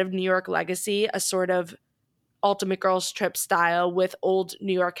 instead of New York Legacy, a sort of Ultimate Girls Trip style with old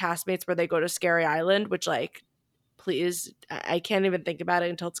New York castmates where they go to Scary Island, which, like, please, I can't even think about it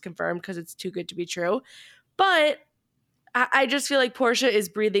until it's confirmed because it's too good to be true. But I just feel like Portia is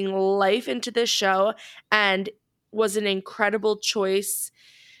breathing life into this show and was an incredible choice.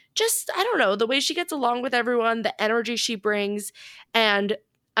 Just, I don't know, the way she gets along with everyone, the energy she brings, and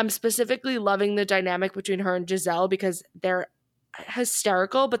I'm specifically loving the dynamic between her and Giselle because they're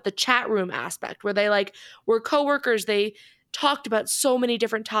hysterical, but the chat room aspect where they like were coworkers, they talked about so many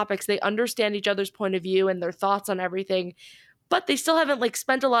different topics, they understand each other's point of view and their thoughts on everything, but they still haven't like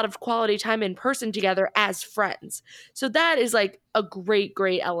spent a lot of quality time in person together as friends. So that is like a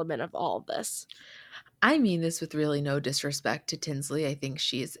great element of all of this. I mean this with really no disrespect to Tinsley. I think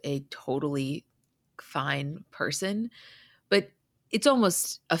she is a totally fine person, but it's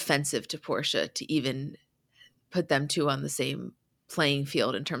almost offensive to Portia to even put them two on the same playing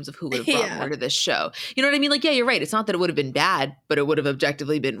field in terms of who would have brought more to this show. You know what I mean? Like, yeah, you're right. It's not that it would have been bad, but it would have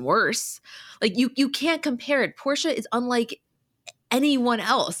objectively been worse. Like, you can't compare it. Portia is unlike anyone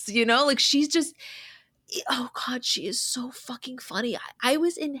else, you know? Like, she's just, oh God, she is so fucking funny. I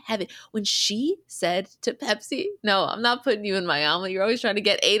was in heaven when she said to Pepsi, no, I'm not putting you in my omelet. You're always trying to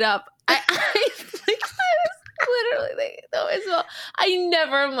get ate up. Literally, like, no, it's well, I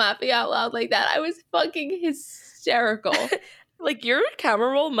never am laughing out loud like that. I was fucking hysterical. Like, your camera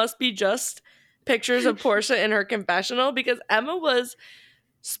roll must be just pictures of Portia in her confessional, because Emma was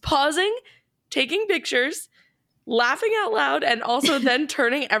pausing, taking pictures, laughing out loud, and also then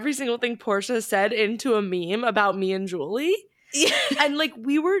turning every single thing Portia said into a meme about me and Julie. Yeah. And like,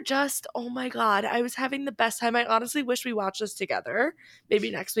 we were just, oh my God, I was having the best time. I honestly wish we watched this together. Maybe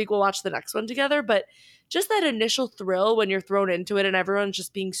next week we'll watch the next one together. But just that initial thrill when you're thrown into it and everyone's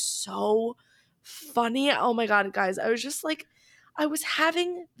just being so funny. Oh my God, guys, I was just like, I was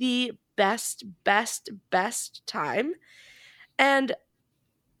having the best time. And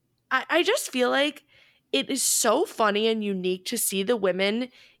I just feel like it is so funny and unique to see the women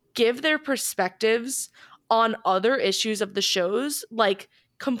give their perspectives on other issues of the shows, like,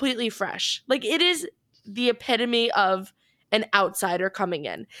 completely fresh. Like, it is the epitome of an outsider coming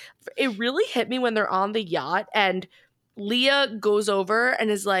in. It really hit me when they're on the yacht and Leah goes over and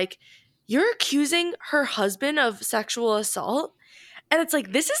is like, you're accusing her husband of sexual assault? And it's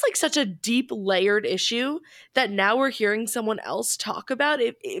like, this is like such a deep layered issue that now we're hearing someone else talk about.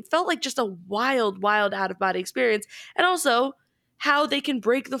 It felt like just a wild out of body experience. And also how they can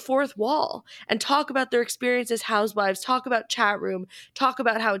break the fourth wall and talk about their experience as housewives, talk about chat room, talk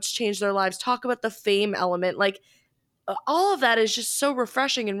about how it's changed their lives, talk about the fame element. Like, all of that is just so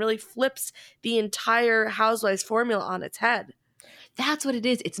refreshing and really flips the entire housewives formula on its head. That's what it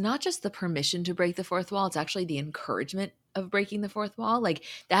is. It's not just the permission to break the fourth wall. It's actually the encouragement of breaking the fourth wall. Like,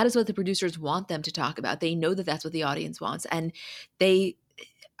 that is what the producers want them to talk about. They know that that's what the audience wants, and they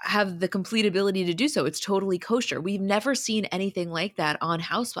have the complete ability to do so. It's totally kosher. We've never seen anything like that on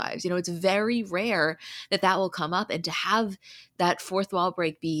Housewives. You know, it's very rare that that will come up, and to have that fourth wall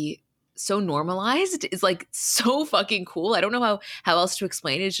break be so normalized is like so fucking cool. I don't know how else to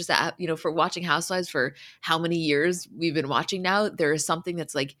explain it. It's just that, you know, for watching Housewives for how many years we've been watching now, there is something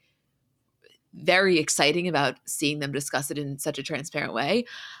that's like very exciting about seeing them discuss it in such a transparent way.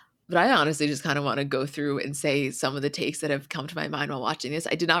 But I honestly just kind of want to go through and say some of the takes that have come to my mind while watching this.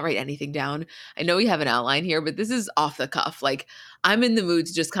 I did not write anything down. I know we have an outline here, but this is off the cuff. Like, I'm in the mood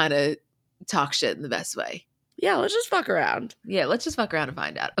to just kind of talk shit in the best way. Yeah, let's just fuck around. Yeah, let's just fuck around and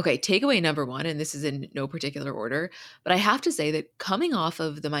find out. Okay, takeaway number one, and this is in no particular order, but I have to say that coming off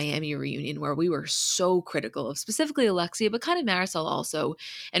of the Miami reunion where we were so critical of specifically Alexia, but kind of Marisol also,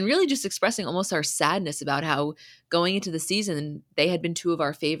 and really just expressing almost our sadness about how going into the season, they had been two of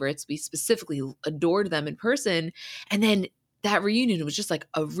our favorites. We specifically adored them in person. And then that reunion was just like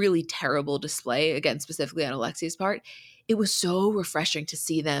a really terrible display, again, specifically on Alexia's part. It was so refreshing to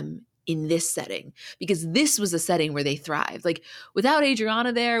see them in this setting, because this was a setting where they thrived. Like, without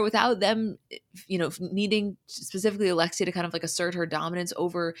Adriana there, without them, you know, needing specifically Alexia to kind of like assert her dominance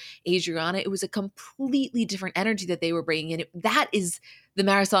over Adriana, it was a completely different energy that they were bringing in. That is the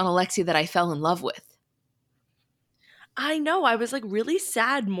Marisol and Alexia that I fell in love with. I know. I was like really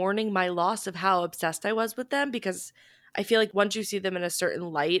sad mourning my loss of how obsessed I was with them, because I feel like once you see them in a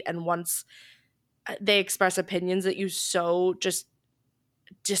certain light and once they express opinions that you so just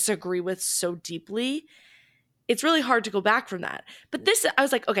disagree with so deeply, it's really hard to go back from that. But this, I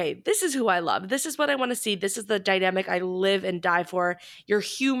was like, okay, this is who I love. This is what I want to see. This is the dynamic I live and die for. Your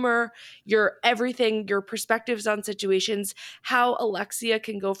humor, your everything, your perspectives on situations, how Alexia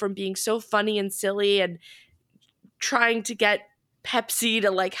can go from being so funny and silly and trying to get Pepsi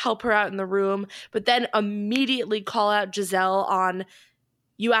to like help her out in the room, but then immediately call out Giselle on,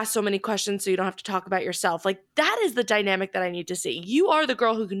 you ask so many questions so you don't have to talk about yourself. Like, that is the dynamic that I need to see. You are the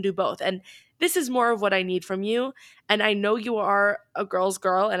girl who can do both. And this is more of what I need from you. And I know you are a girl's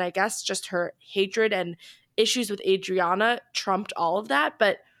girl. And I guess just her hatred and issues with Adriana trumped all of that.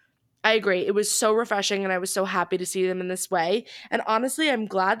 But I agree. It was so refreshing and I was so happy to see them in this way. And honestly, I'm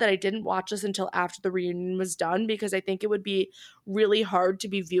glad that I didn't watch this until after the reunion was done, because I think it would be really hard to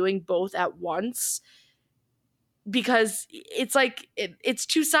be viewing both at once, because it's like it's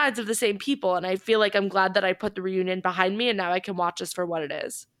two sides of the same people. And I feel like I'm glad that I put the reunion behind me and now I can watch this for what it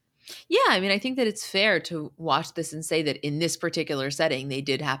is. Yeah, I mean, I think that it's fair to watch this and say that in this particular setting, they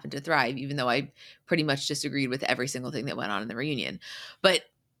did happen to thrive, even though I pretty much disagreed with every single thing that went on in the reunion. But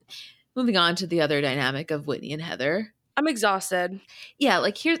moving on to the other dynamic of Whitney and Heather. I'm exhausted. Yeah,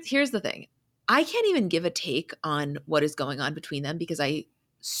 like here's the thing. I can't even give a take on what is going on between them because I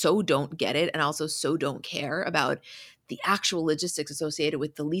so don't get it, and also so don't care about the actual logistics associated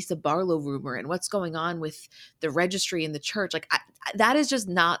with the Lisa Barlow rumor and what's going on with the registry in the church. Like, that is just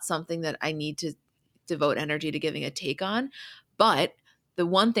not something that I need to devote energy to giving a take on. But the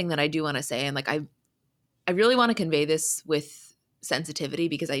one thing that I do want to say, and like I really want to convey this with sensitivity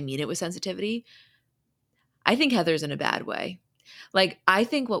because I mean it with sensitivity, I think Heather's in a bad way. Like, I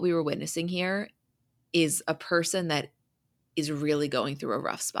think what we were witnessing here is a person that is really going through a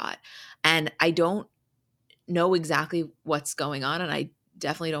rough spot. And I don't know exactly what's going on, and I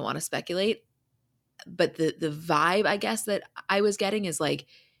definitely don't want to speculate. But the vibe, I guess, that I was getting is like,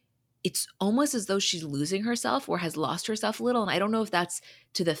 it's almost as though she's losing herself or has lost herself a little. And I don't know if that's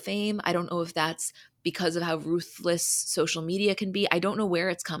to the fame. I don't know if that's because of how ruthless social media can be. I don't know where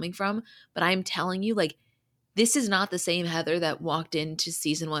it's coming from. But I'm telling you, like, this is not the same Heather that walked into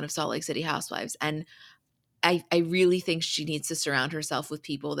season 1 of Salt Lake City Housewives. And I really think she needs to surround herself with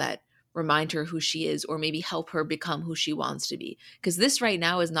people that remind her who she is, or maybe help her become who she wants to be. Because this right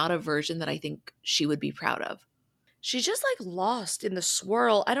now is not a version that I think she would be proud of. She's just like lost in the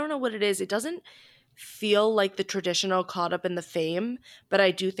swirl. I don't know what it is. It doesn't feel like the traditional caught up in the fame, but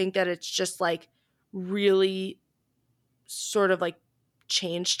I do think that it's just like really sort of like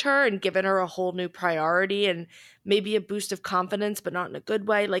changed her and given her a whole new priority and maybe a boost of confidence, but not in a good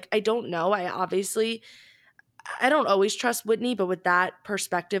way. Like, I don't know. I don't always trust Whitney, but with that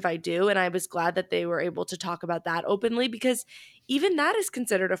perspective, I do. And I was glad that they were able to talk about that openly, because even that is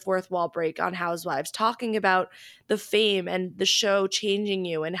considered a fourth wall break on Housewives, talking about the fame and the show changing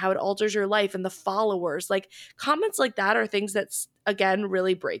you and how it alters your life and the followers. Like, comments like that are things that, again,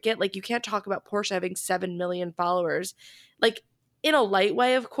 really break it. Like, you can't talk about Portia having 7 million followers, like, in a light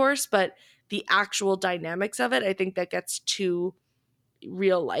way, of course, but the actual dynamics of it, I think that gets to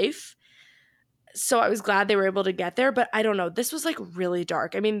real life. So I was glad they were able to get there, but I don't know. This was like really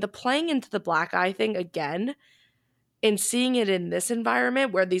dark. I mean, the playing into the black eye thing again, in seeing it in this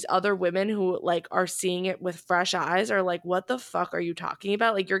environment where these other women who like are seeing it with fresh eyes are like, what the fuck are you talking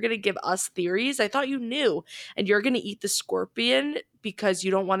about? Like, you're going to give us theories? I thought you knew. And you're going to eat the scorpion because you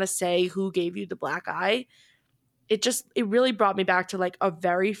don't want to say who gave you the black eye. It really brought me back to like a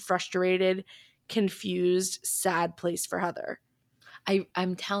very frustrated, confused, sad place for Heather.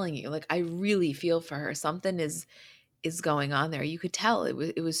 I'm telling you, like, I really feel for her. Something is going on there. You could tell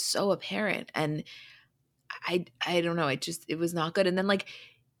it was so apparent. And I don't know. It was not good. And then, like,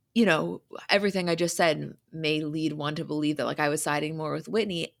 you know, everything I just said may lead one to believe that like I was siding more with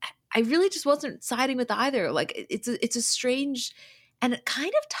Whitney. I really just wasn't siding with either. Like, it's a strange and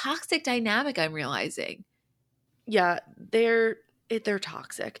kind of toxic dynamic, I'm realizing. Yeah, they're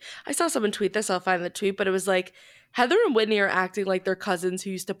toxic. I saw someone tweet this. I'll find the tweet, but it was like Heather and Whitney are acting like they're cousins who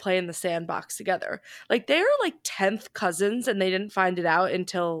used to play in the sandbox together. Like, they're like 10th cousins and they didn't find it out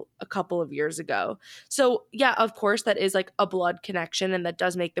until a couple of years ago. So, yeah, of course, that is like a blood connection and that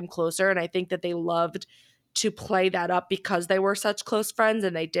does make them closer. And I think that they loved to play that up because they were such close friends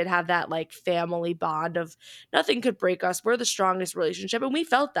and they did have that like family bond of nothing could break us. We're the strongest relationship. And we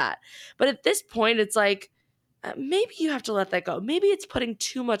felt that. But at this point, it's like, maybe you have to let that go. Maybe it's putting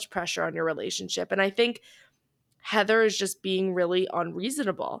too much pressure on your relationship. And I think Heather is just being really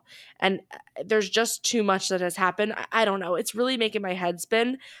unreasonable. And there's just too much that has happened. I don't know. It's really making my head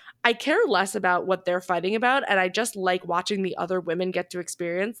spin. I care less about what they're fighting about. And I just like watching the other women get to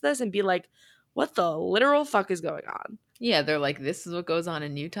experience this and be like, what the literal fuck is going on? Yeah, they're like, this is what goes on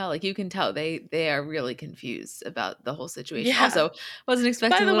in Utah. Like, you can tell they are really confused about the whole situation. Yeah. Also, wasn't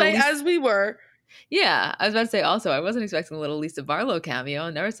expecting. By the way, as we were. Yeah, I was about to say also, I wasn't expecting a little Lisa Barlow cameo. I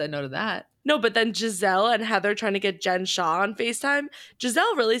never said no to that. No, but then Giselle and Heather trying to get Jen Shaw on FaceTime.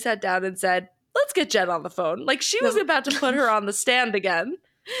 Giselle really sat down and said, let's get Jen on the phone. Like, she was about to put her on the stand again.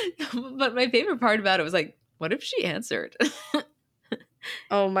 But my favorite part about it was like, what if she answered?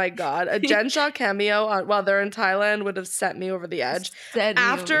 Oh my God. A Jen Shaw cameo while they're in Thailand would have set me over the edge.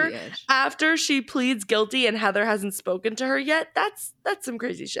 After she pleads guilty and Heather hasn't spoken to her yet, that's some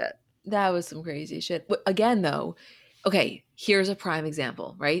crazy shit. That was some crazy shit. But again, though, okay, here's a prime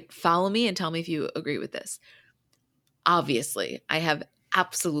example, right? Follow me and tell me if you agree with this. Obviously, I have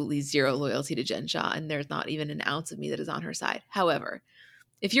absolutely zero loyalty to Jen Shaw, and there's not even an ounce of me that is on her side. However,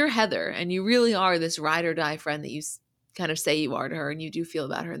 if you're Heather and you really are this ride or die friend that you kind of say you are to her and you do feel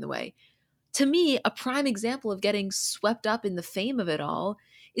about her in the way, to me, a prime example of getting swept up in the fame of it all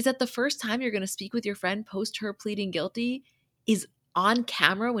is that the first time you're going to speak with your friend post her pleading guilty is on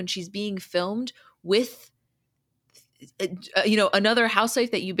camera when she's being filmed with, another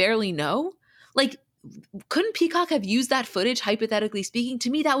housewife that you barely know. Like, couldn't Peacock have used that footage, hypothetically speaking? To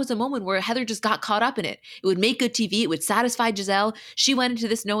me, that was a moment where Heather just got caught up in it. It would make good TV. It would satisfy Giselle. She went into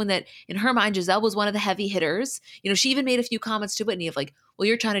this knowing that in her mind, Giselle was one of the heavy hitters. She even made a few comments to Whitney of like, well,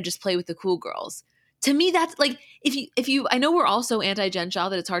 you're trying to just play with the cool girls. To me, that's like, if you, I know we're also anti-Jen Shaw,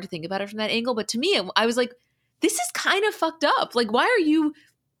 that it's hard to think about it from that angle. But to me, I was like, this is kind of fucked up. Like, why are you,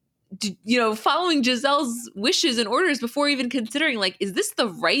 following Giselle's wishes and orders before even considering, like, is this the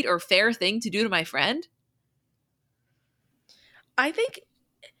right or fair thing to do to my friend? I think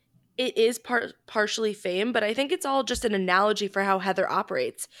it is partially fame, but I think it's all just an analogy for how Heather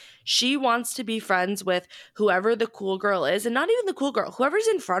operates. She wants to be friends with whoever the cool girl is, and not even the cool girl, whoever's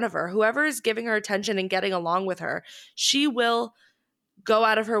in front of her, whoever is giving her attention and getting along with her. She will go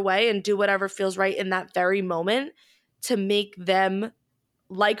out of her way and do whatever feels right in that very moment to make them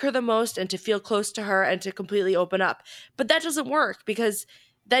like her the most and to feel close to her and to completely open up. But that doesn't work because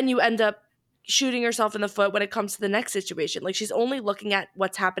then you end up shooting yourself in the foot when it comes to the next situation. Like, she's only looking at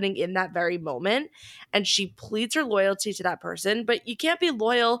what's happening in that very moment and she pleads her loyalty to that person, but you can't be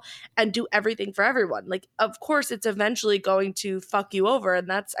loyal and do everything for everyone. Like, of course it's eventually going to fuck you over, and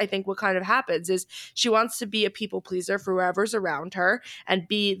that's, I think, what kind of happens is she wants to be a people pleaser for whoever's around her and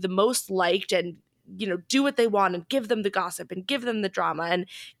be the most liked and do what they want and give them the gossip and give them the drama and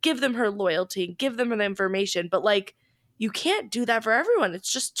give them her loyalty and give them the information. But like, you can't do that for everyone.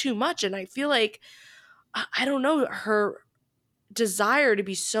 It's just too much. And I feel like, I don't know, her desire to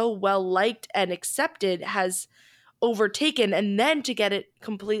be so well liked and accepted has overtaken, and then to get it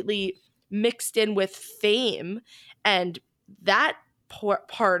completely mixed in with fame, and that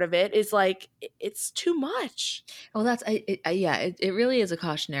part of it is like, it's too much. Well, it really is a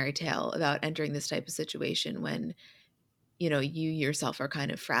cautionary tale about entering this type of situation when, you yourself are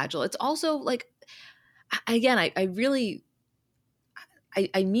kind of fragile. It's also like, again, I really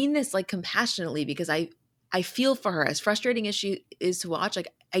mean this like compassionately, because I feel for her. As frustrating as she is to watch,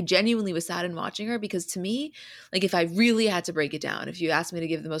 like, I genuinely was sad in watching her, because to me, like, if I really had to break it down, if you asked me to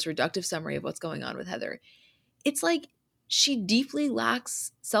give the most reductive summary of what's going on with Heather, it's like she deeply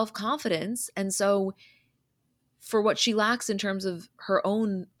lacks self-confidence. And so for what she lacks in terms of her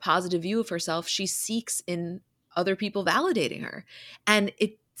own positive view of herself, she seeks in other people validating her. And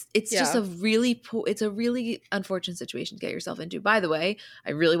it's just a really it's a really unfortunate situation to get yourself into. By the way,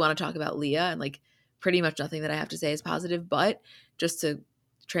 I really want to talk about Leah, and like pretty much nothing that I have to say is positive, but just to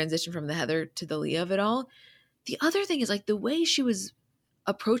transition from the Heather to the Leah of it all. The other thing is like the way she was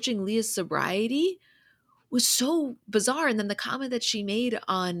approaching Leah's sobriety was so bizarre. And then the comment that she made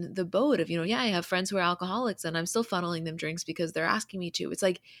on the boat of, I have friends who are alcoholics and I'm still funneling them drinks because they're asking me to. It's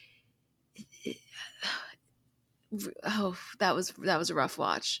like, oh, that was a rough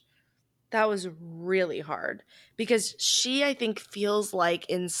watch. That was really hard because she, I think, feels like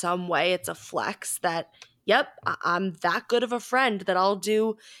in some way it's a flex that, yep, I'm that good of a friend that I'll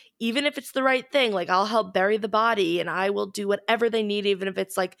do, even if it's the right thing, like I'll help bury the body and I will do whatever they need, even if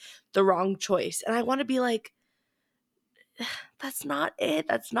it's like the wrong choice. And I want to be like, that's not it.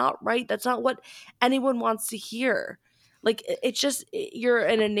 That's not right. That's not what anyone wants to hear. Like, it's just, you're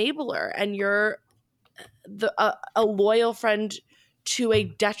an enabler and you're a loyal friend to a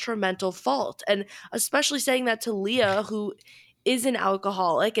detrimental fault. And especially saying that to Leah, who is an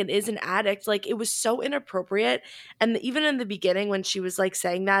alcoholic and is an addict, like it was so inappropriate. And even in the beginning when she was like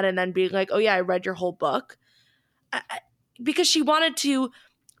saying that and then being like, oh yeah, I read your whole book, because she wanted to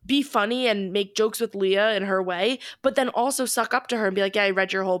be funny and make jokes with Leah in her way, but then also suck up to her and be like, yeah, I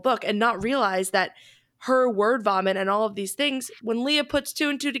read your whole book, and not realize that her word vomit and all of these things, when Leah puts two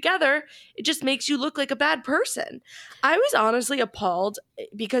and two together, it just makes you look like a bad person. I was honestly appalled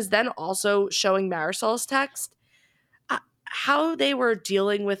because then also showing Marisol's text, how they were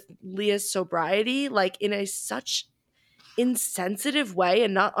dealing with Leah's sobriety, like in a such insensitive way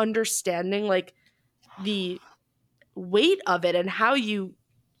and not understanding like the weight of it and how you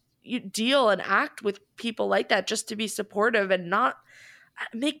deal and act with people like that, just to be supportive and not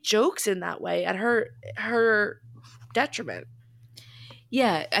make jokes in that way at her detriment.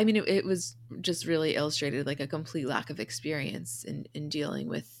 Yeah, I mean, it was just really illustrated like a complete lack of experience in dealing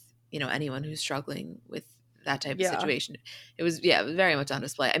with, anyone who's struggling with that type of situation. It was very much on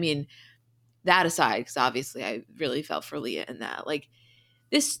display. I mean, that aside, because obviously I really felt for Leah in that. Like,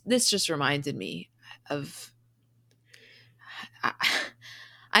 this just reminded me of,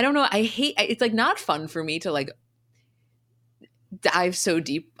 I don't know, it's like not fun for me to like dive so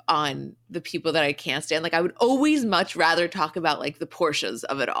deep on the people that I can't stand. Like, I would always much rather talk about like the Porsches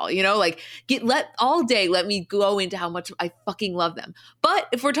of it all, like let me go into how much I fucking love them. But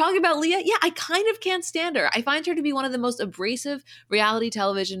if we're talking about Leah, yeah, I kind of can't stand her. I find her to be one of the most abrasive reality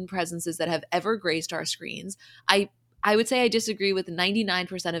television presences that have ever graced our screens. I would say I disagree with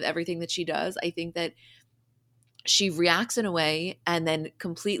 99% of everything that she does. I think that she reacts in a way and then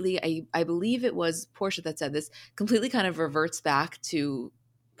completely, I believe it was Portia that said this, completely kind of reverts back to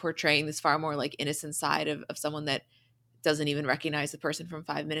portraying this far more like innocent side of someone that doesn't even recognize the person from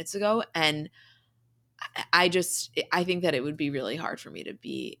 5 minutes ago. And I think that it would be really hard for me to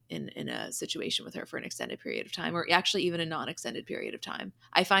be in a situation with her for an extended period of time, or actually even a non-extended period of time.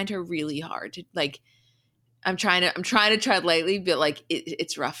 I find her really hard to like, I'm trying to tread lightly, but like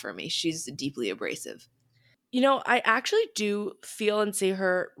it's rough for me. She's deeply abrasive. I actually do feel and see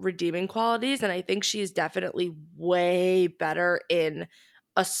her redeeming qualities, and I think she's definitely way better in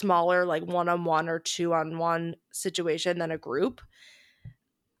a smaller, like one-on-one or two-on-one situation than a group.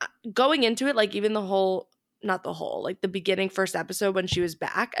 Going into it, like even like the beginning first episode when she was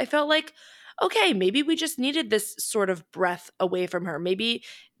back, I felt like, okay, maybe we just needed this sort of breath away from her. Maybe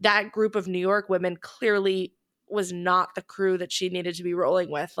that group of New York women clearly was not the crew that she needed to be rolling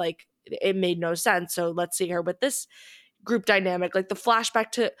with. Like, it made no sense. So let's see her with this group dynamic, like the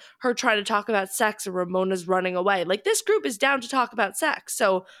flashback to her trying to talk about sex and Ramona's running away. Like, this group is down to talk about sex.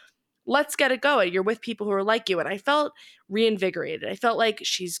 So let's get it going. You're with people who are like you. And I felt reinvigorated. I felt like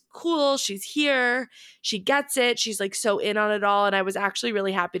she's cool. She's here. She gets it. She's like so in on it all. And I was actually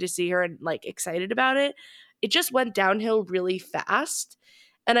really happy to see her and like excited about it. It just went downhill really fast.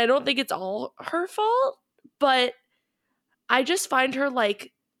 And I don't think it's all her fault, but I just find her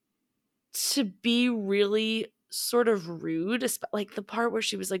like to be really sort of rude, like the part where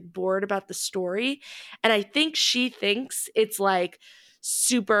she was like bored about the story. And I think she thinks it's like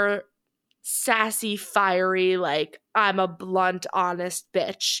super sassy, fiery, like I'm a blunt, honest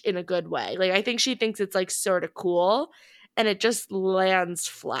bitch in a good way. Like, I think she thinks it's like sort of cool, and it just lands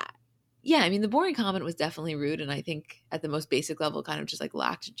flat. Yeah, I mean, the boring comment was definitely rude, and I think at the most basic level kind of just like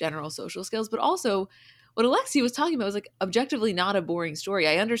lacked general social skills. But also, what Alexia was talking about was like objectively not a boring story.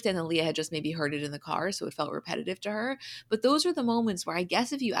 I understand that Leah had just maybe heard it in the car, so it felt repetitive to her. But those are the moments where I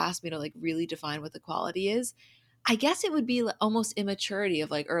guess if you asked me to like really define what the quality is, I guess it would be almost immaturity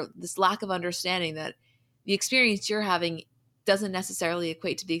of like, or this lack of understanding that the experience you're having doesn't necessarily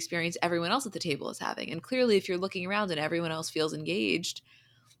equate to the experience everyone else at the table is having. And clearly, if you're looking around and everyone else feels engaged,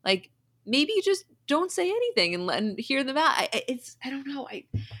 like maybe you just don't say anything and hear them out. I don't know.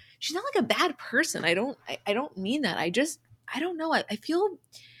 She's not like a bad person. I don't mean that. I don't know. I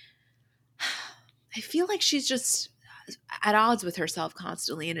feel like she's just at odds with herself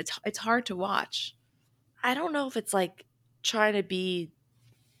constantly, and it's hard to watch. I don't know if it's like trying to be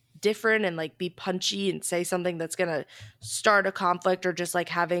different and like be punchy and say something that's gonna start a conflict, or just like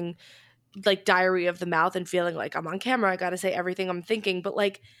having like diarrhea of the mouth and feeling like I'm on camera, I gotta say everything I'm thinking. But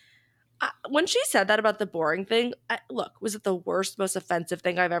like when she said that about the boring thing, look, was it the worst, most offensive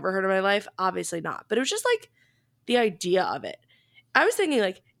thing I've ever heard in my life? Obviously not. But it was just like the idea of it. I was thinking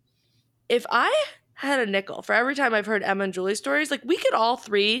like, if I had a nickel for every time I've heard Emma and Julie's stories, like we could all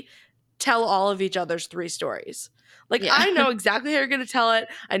three tell all of each other's 3 stories. Like, yeah. I know exactly how you're going to tell it.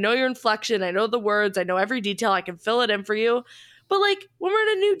 I know your inflection. I know the words. I know every detail. I can fill it in for you. But like when we're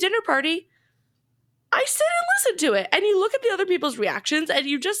at a new dinner party, I sit and listen to it, and you look at the other people's reactions, and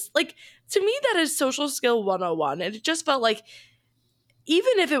you just like, to me, that is social skill 101. And it just felt like,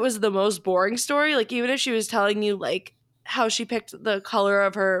 even if it was the most boring story, like even if she was telling you like how she picked the color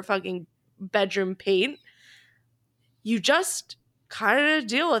of her fucking bedroom paint, you just kind of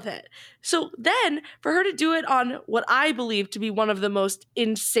deal with it. So then for her to do it on what I believe to be one of the most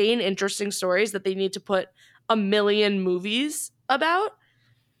insane, interesting stories that they need to put a million movies about,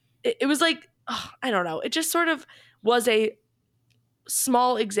 it was like, I don't know. It just sort of was a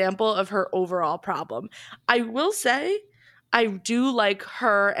small example of her overall problem. I will say, I do like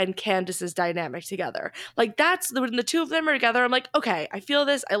her and Candace's dynamic together. Like that's when the two of them are together, I'm like, okay, I feel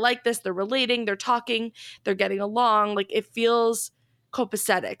this. I like this. They're relating. They're talking. They're getting along. Like it feels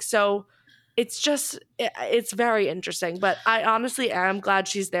copacetic. So it's very interesting. But I honestly am glad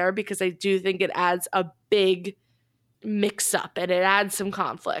she's there, because I do think it adds a big mix up and it adds some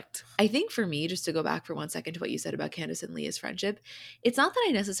conflict. I think for me, just to go back for 1 second to what you said about Candace and Leah's friendship, it's not that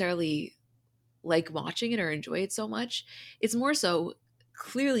I necessarily like watching it or enjoy it so much. It's more so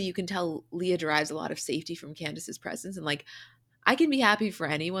clearly you can tell Leah derives a lot of safety from Candace's presence. And like, I can be happy for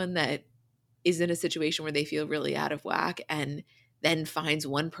anyone that is in a situation where they feel really out of whack and then finds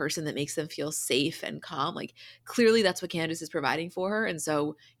one person that makes them feel safe and calm. Like clearly that's what Candace is providing for her. And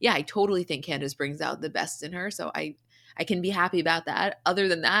so, yeah, I totally think Candace brings out the best in her. So I can be happy about that. Other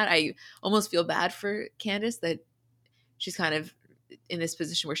than that, I almost feel bad for Candace that she's kind of in this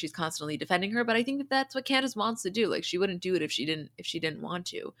position where she's constantly defending her. But I think that that's what Candace wants to do. Like she wouldn't do it if she didn't want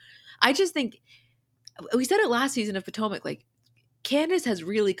to. I just think we said it last season of Potomac, like Candace has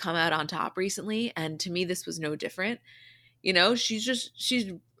really come out on top recently. And to me, this was no different. You know,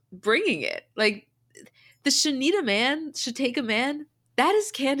 she's bringing it. Like the Shanita man should take a man. That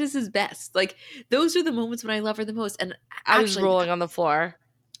is Candace's best. Like those are the moments when I love her the most. And I was rolling on the floor.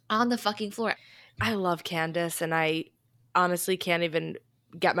 On the fucking floor. I love Candace, and I honestly can't even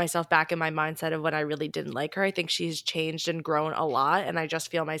get myself back in my mindset of when I really didn't like her. I think she's changed and grown a lot, and I just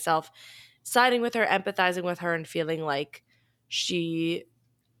feel myself siding with her, empathizing with her, and feeling like she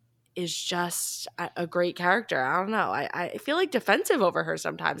is just a great character. I don't know. I feel like defensive over her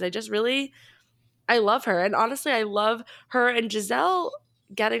sometimes. I love her. And honestly, I love her and Giselle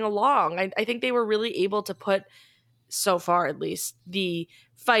getting along. I think they were really able to put, so far at least, the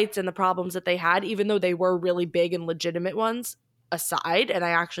fights and the problems that they had, even though they were really big and legitimate ones, aside. And I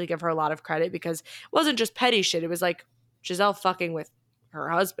actually give her a lot of credit, because it wasn't just petty shit. It was like Giselle fucking with her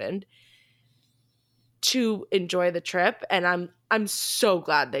husband to enjoy the trip. And I'm so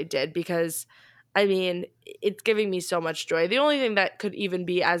glad they did, because I mean, it's giving me so much joy. The only thing that could even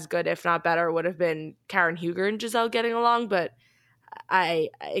be as good, if not better, would have been Karen Huger and Giselle getting along, but I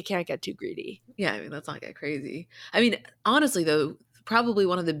can't get too greedy. Yeah, I mean, let's not get crazy. I mean, honestly, though, probably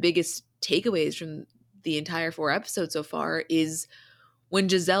one of the biggest takeaways from the entire 4 episodes so far is when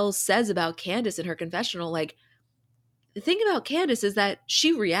Giselle says about Candace in her confessional, like, the thing about Candace is that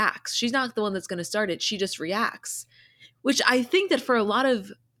she reacts. She's not the one that's going to start it. She just reacts, which I think that for a lot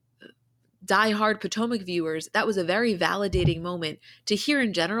of diehard Potomac viewers, that was a very validating moment to hear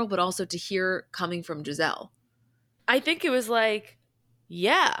in general, but also to hear coming from Giselle. I think it was like,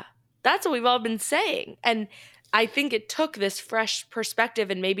 yeah, that's what we've all been saying. And I think it took this fresh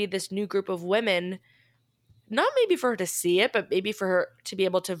perspective and maybe this new group of women, not maybe for her to see it, but maybe for her to be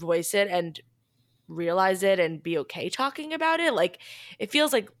able to voice it and realize it and be okay talking about it. Like, it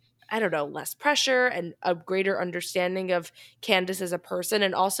feels like I don't know, less pressure and a greater understanding of Candace as a person,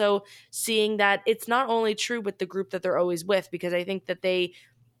 and also seeing that it's not only true with the group that they're always with, because I think that they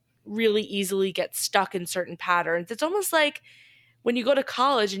really easily get stuck in certain patterns. It's almost like when you go to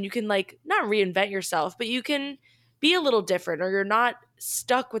college and you can like not reinvent yourself, but you can be a little different, or you're not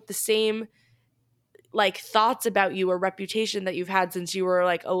stuck with the same like thoughts about you or reputation that you've had since you were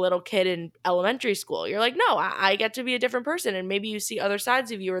like a little kid in elementary school. You're like, no, I get to be a different person. And maybe you see other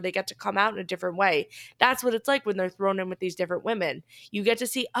sides of you, or they get to come out in a different way. That's what it's like when they're thrown in with these different women. You get to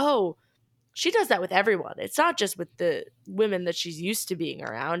see, oh, she does that with everyone. It's not just with the women that she's used to being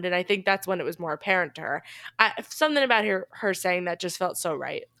around. And I think that's when it was more apparent to her. Something about her saying that just felt so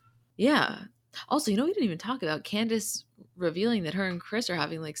right. Yeah. Also, we didn't even talk about Candace revealing that her and Chris are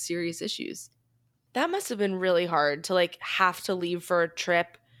having like serious issues. That must have been really hard to like have to leave for a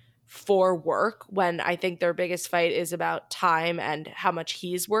trip for work when I think their biggest fight is about time and how much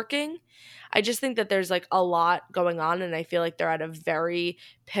he's working. I just think that there's like a lot going on, and I feel like they're at a very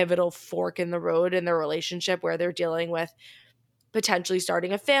pivotal fork in the road in their relationship, where they're dealing with potentially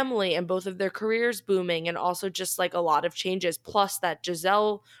starting a family and both of their careers booming, and also just like a lot of changes, plus that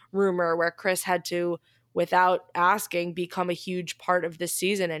Giselle rumor where Chris had to, without asking, become a huge part of this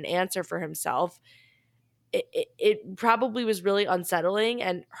season and answer for himself. It probably was really unsettling,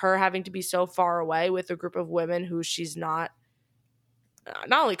 and her having to be so far away with a group of women who she's not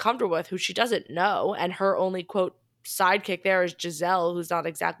only comfortable with, who she doesn't know, and her only quote sidekick there is Giselle, who's not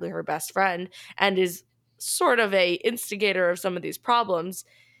exactly her best friend and is sort of a instigator of some of these problems.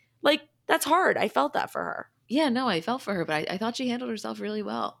 Like, that's hard. I felt that for her. Yeah, no, I felt for her, but I thought she handled herself really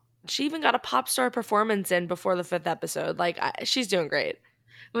well. She even got a pop star performance in before the 5th episode. Like, she's doing great.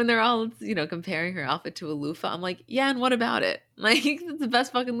 When they're all, comparing her outfit to a loofah, I'm like, yeah, and what about it? Like, it's the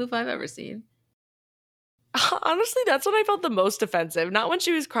best fucking loofah I've ever seen. Honestly, that's when I felt the most offensive. Not when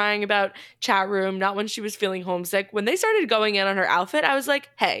she was crying about chat room, not when she was feeling homesick. When they started going in on her outfit, I was like,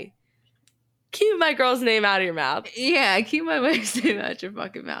 hey, keep my girl's name out of your mouth. Yeah, keep my wife's name out your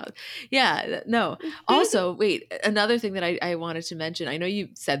fucking mouth. Yeah, no. Also, wait, another thing that I wanted to mention, I know you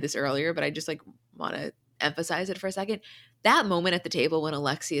said this earlier, but I just like want to emphasize it for a second. That moment at the table when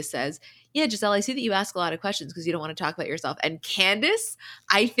Alexia says, yeah, Giselle, I see that you ask a lot of questions because you don't want to talk about yourself. And Candace,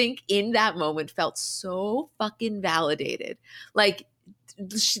 I think in that moment felt so fucking validated. Like,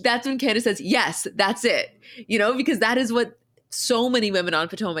 that's when Candace says, yes, that's it. Because that is what so many women on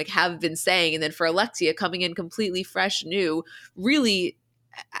Potomac have been saying. And then for Alexia coming in completely fresh, new, really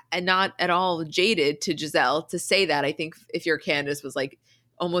and not at all jaded to Giselle to say that, I think if you're Candace was like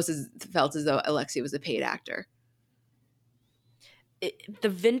almost felt as though Alexia was a paid actor. The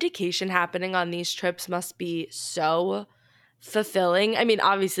vindication happening on these trips must be so fulfilling. I mean,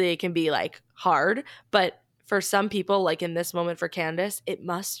 obviously it can be like hard, but for some people, like in this moment for Candace, it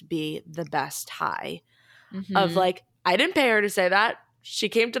must be the best high of like, I didn't pay her to say that. She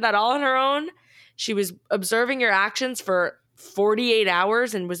came to that all on her own. She was observing your actions for 48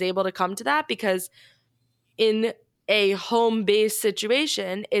 hours and was able to come to that, because in a home-based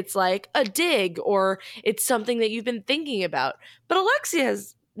situation, it's like a dig or it's something that you've been thinking about. But Alexia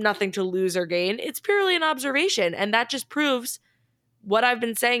has nothing to lose or gain. It's purely an observation. And that just proves what I've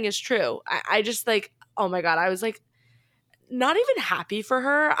been saying is true. I just like, oh my God, I was like not even happy for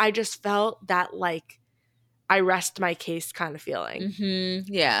her. I just felt that like I rest my case kind of feeling.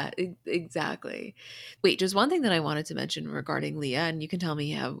 Yeah, exactly. Wait, just one thing that I wanted to mention regarding Leah, and you can tell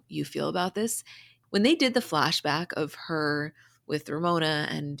me how you feel about this. When they did the flashback of her with Ramona,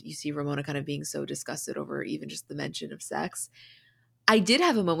 and you see Ramona kind of being so disgusted over even just the mention of sex, I did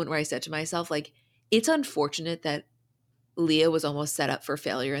have a moment where I said to myself, like, it's unfortunate that Leah was almost set up for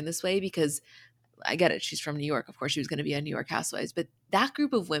failure in this way, because I get it. She's from New York. Of course, she was going to be on New York Housewives, but that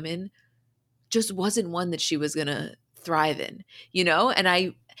group of women just wasn't one that she was going to thrive in,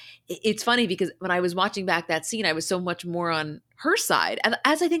 And it's funny because when I was watching back that scene, I was so much more on her side,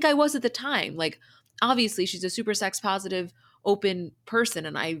 as I think I was at the time. Like, obviously she's a super sex positive, open person,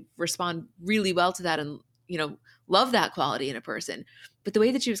 and I respond really well to that and, love that quality in a person. But the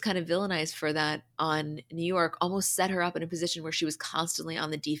way that she was kind of villainized for that on New York almost set her up in a position where she was constantly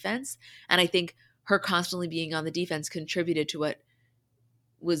on the defense. And I think her constantly being on the defense contributed to what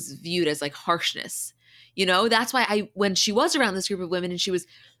was viewed as like harshness. That's why when she was around this group of women and she was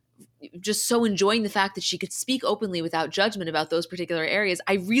just so enjoying the fact that she could speak openly without judgment about those particular areas,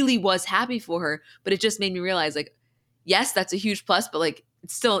 I really was happy for her. But it just made me realize, like, yes, that's a huge plus, but like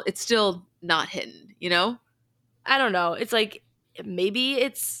it's still not hidden, I don't know. It's like maybe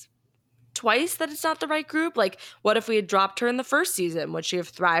it's twice that it's not the right group. Like, what if we had dropped her in the first season? Would she have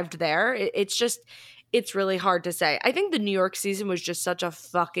thrived there? It's just, it's really hard to say. I think the New York season was just such a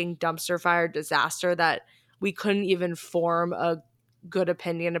fucking dumpster fire disaster that we couldn't even form a good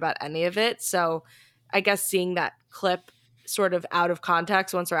opinion about any of it. So I guess seeing that clip sort of out of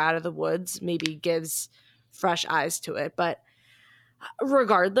context once we're out of the woods maybe gives fresh eyes to it. But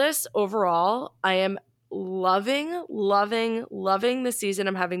regardless, overall, I am loving the season.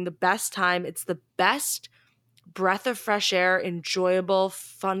 I'm having the best time. It's the best breath of fresh air, enjoyable,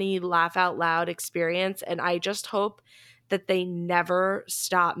 funny, laugh out loud experience. And I just hope that they never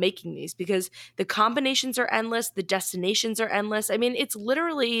stop making these because the combinations are endless. The destinations are endless. I mean, it's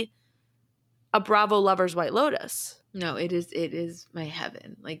literally a Bravo Lovers White Lotus. No, it is my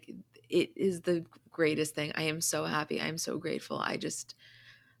heaven. Like, it is the greatest thing. I am so happy. I am so grateful. I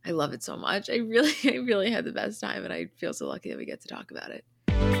love it so much. I really had the best time, and I feel so lucky that we get to talk about it.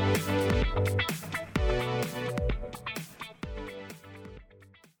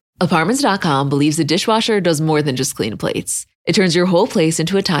 Apartments.com believes a dishwasher does more than just clean plates. It turns your whole place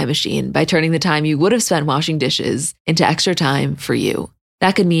into a time machine by turning the time you would have spent washing dishes into extra time for you.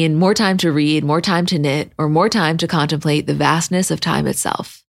 That could mean more time to read, more time to knit, or more time to contemplate the vastness of time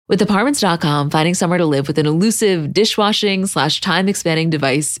itself. With Apartments.com, finding somewhere to live with an elusive dishwashing/time expanding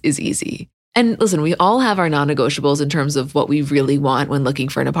device is easy. And listen, we all have our non-negotiables in terms of what we really want when looking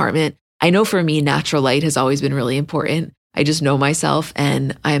for an apartment. I know for me, natural light has always been really important. I just know myself,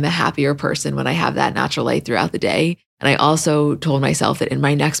 and I am a happier person when I have that natural light throughout the day. And I also told myself that in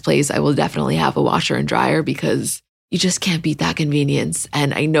my next place, I will definitely have a washer and dryer because you just can't beat that convenience.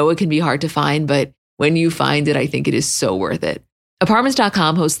 And I know it can be hard to find, but when you find it, I think it is so worth it.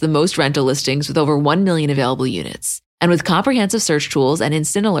 Apartments.com hosts the most rental listings with over 1 million available units. And with comprehensive search tools and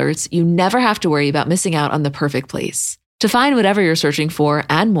instant alerts, you never have to worry about missing out on the perfect place. To find whatever you're searching for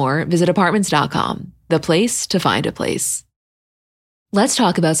and more, visit Apartments.com, the place to find a place. Let's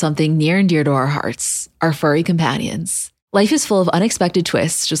talk about something near and dear to our hearts, our furry companions. Life is full of unexpected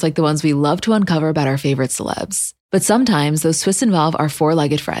twists, just like the ones we love to uncover about our favorite celebs. But sometimes those twists involve our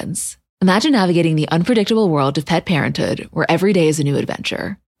four-legged friends. Imagine navigating the unpredictable world of pet parenthood, where every day is a new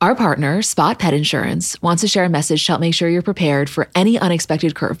adventure. Our partner, Spot Pet Insurance, wants to share a message to help make sure you're prepared for any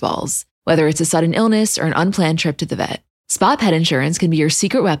unexpected curveballs, whether it's a sudden illness or an unplanned trip to the vet. Spot Pet Insurance can be your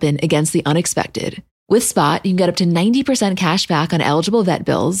secret weapon against the unexpected. With Spot, you can get up to 90% cash back on eligible vet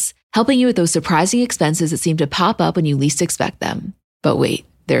bills, helping you with those surprising expenses that seem to pop up when you least expect them. But wait,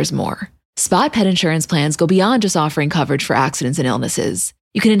 there's more. Spot Pet Insurance plans go beyond just offering coverage for accidents and illnesses.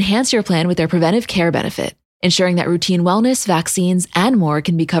 You can enhance your plan with their preventive care benefit, ensuring that routine wellness, vaccines, and more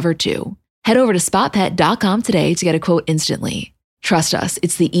can be covered too. Head over to spotpet.com today to get a quote instantly. Trust us,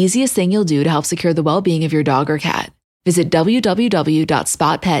 it's the easiest thing you'll do to help secure the well-being of your dog or cat. Visit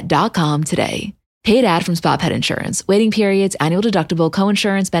www.spotpet.com today. Paid ad from Spot Pet Insurance. Waiting periods, annual deductible,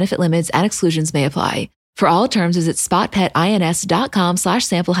 coinsurance, benefit limits, and exclusions may apply. For all terms, visit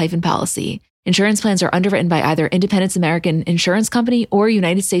spotpetins.com/sample-policy. Insurance plans are underwritten by either Independence American Insurance Company or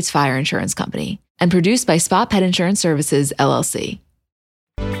United States Fire Insurance Company and produced by Spot Pet Insurance Services, LLC.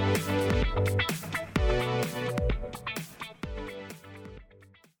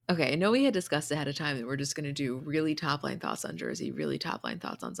 Okay, I know we had discussed ahead of time that we're just going to do really top-line thoughts on Jersey, really top-line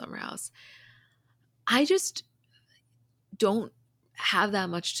thoughts on Summer House. I just don't have that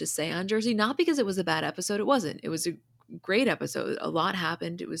much to say on Jersey, not because it was a bad episode. It wasn't. It was a great episode. A lot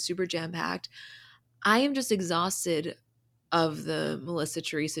happened. It was super jam-packed. I am just exhausted of the Melissa,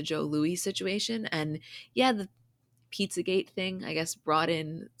 Teresa, Joe, Louis situation. And yeah, the Pizzagate thing, I guess, brought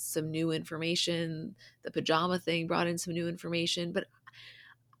in some new information. The pajama thing brought in some new information. But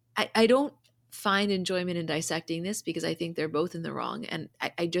I don't find enjoyment in dissecting this because I think they're both in the wrong. And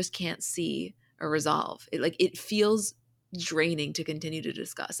I just can't see a resolve. It feels draining to continue to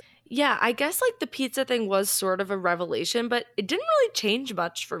discuss. Yeah, I guess like the pizza thing was sort of a revelation, but it didn't really change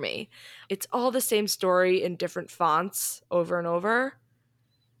much for me. It's all the same story in different fonts over and over.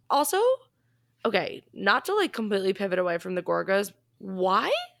 Also, okay, not to like completely pivot away from the Gorgas,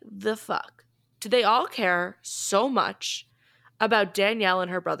 why the fuck do they all care so much about Danielle and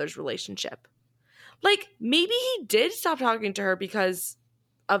her brother's relationship? Like, maybe he did stop talking to her because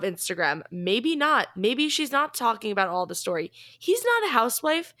of Instagram. Maybe not. Maybe she's not talking about all the story. He's not a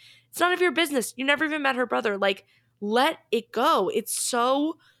housewife. It's none of your business. You never even met her brother. Like, let it go. It's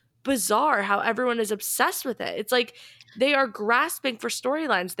so bizarre how everyone is obsessed with it. It's like they are grasping for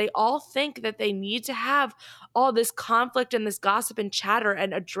storylines. They all think that they need to have all this conflict and this gossip and chatter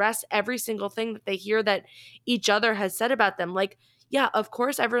and address every single thing that they hear that each other has said about them. Like, yeah, of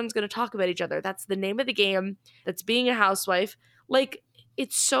course everyone's going to talk about each other. That's the name of the game. That's being a housewife. Like,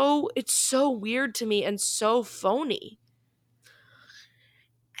 it's so weird to me and so phony.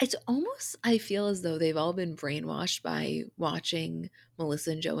 It's almost, I feel as though they've all been brainwashed by watching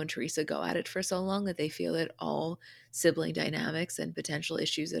Melissa and Joe and Teresa go at it for so long that they feel that all sibling dynamics and potential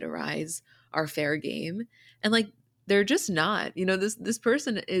issues that arise are fair game. And like, they're just not. You know, this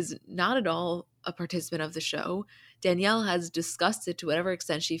person is not at all a participant of the show. Danielle has discussed it to whatever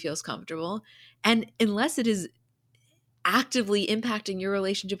extent she feels comfortable. And unless it is actively impacting your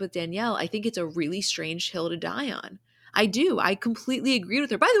relationship with Danielle, I think it's a really strange hill to die on. I do. I completely agree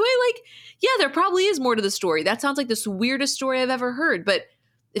with her. By the way, like, yeah, there probably is more to the story. That sounds like the weirdest story I've ever heard. But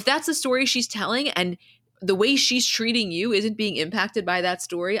if that's the story she's telling and the way she's treating you isn't being impacted by that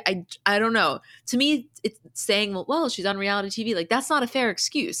story, I don't know. To me, it's saying, well, she's on reality TV. Like, that's not a fair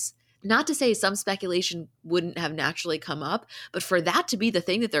excuse. Not to say some speculation wouldn't have naturally come up, but for that to be the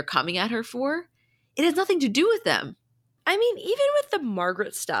thing that they're coming at her for, it has nothing to do with them. I mean, even with the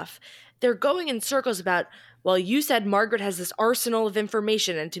Margaret stuff, they're going in circles about, well, you said Margaret has this arsenal of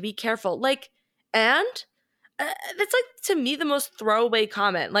information and to be careful. Like, and that's like, to me, the most throwaway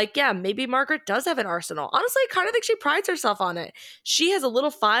comment. Like, yeah, maybe Margaret does have an arsenal. Honestly, I kind of think she prides herself on it. She has a little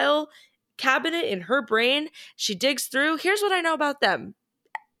file cabinet in her brain. She digs through. Here's what I know about them.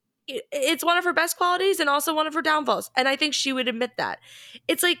 It's one of her best qualities and also one of her downfalls. And I think she would admit that.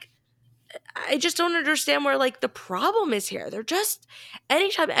 It's like, I just don't understand where like the problem is here. They're just,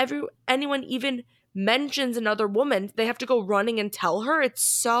 anytime anyone even mentions another woman, they have to go running and tell her. It's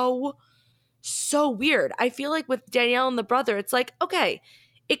so weird. I feel like with Danielle and the brother, it's like, okay,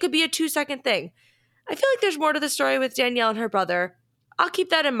 it could be a 2-second thing. I feel like there's more to the story with Danielle and her brother. I'll keep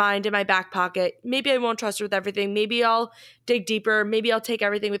that in mind in my back pocket. Maybe I won't trust her with everything. Maybe I'll dig deeper. Maybe I'll take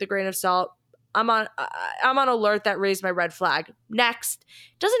everything with a grain of salt. I'm on alert that raised my red flag. Next.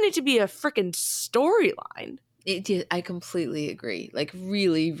 Doesn't need to be a freaking storyline. I completely agree. Like,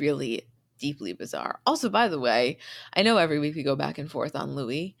 really, really deeply bizarre. Also, by the way, I know every week we go back and forth on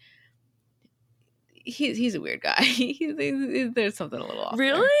Louis. He's a weird guy. There's something a little off.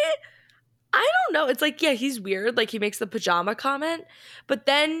 Really? There. I don't know. It's like, yeah, he's weird. Like, he makes the pajama comment, but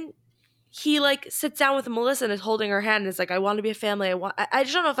then he like sits down with Melissa and is holding her hand and is like, I want to be a family. I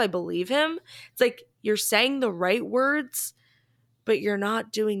just don't know if I believe him. It's like, you're saying the right words, but you're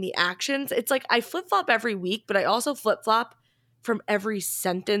not doing the actions. It's like, I flip-flop every week, but I also flip-flop from every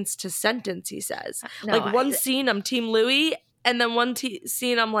sentence to sentence he says. No, like, one scene, I'm Team Louis, and then one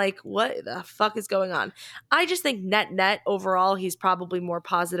scene, I'm like, what the fuck is going on? I just think net overall, he's probably more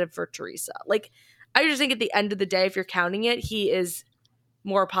positive for Teresa. Like, I just think at the end of the day, if you're counting it, he is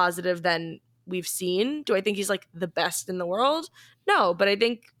more positive than we've seen. Do I think he's like the best in the world? No, but I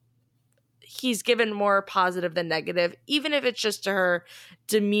think he's given more positive than negative, even if it's just to her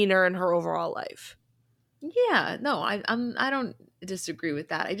demeanor and her overall life. Yeah, no, I don't disagree with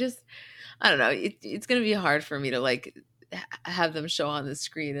that. I don't know. It's going to be hard for me to like have them show on the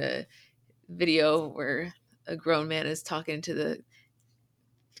screen a video where a grown man is talking to the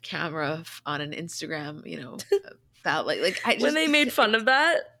camera on an Instagram, you know, about like I just, when they made fun of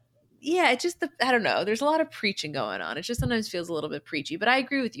that. Yeah, it just, I don't know. There's a lot of preaching going on. It just sometimes feels a little bit preachy, but I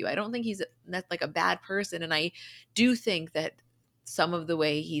agree with you. I don't think he's like a bad person. And I do think that some of the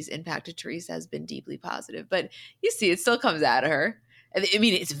way he's impacted Teresa has been deeply positive, but you see, it still comes at her. I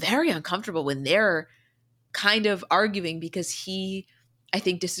mean, it's very uncomfortable when they're kind of arguing because he, I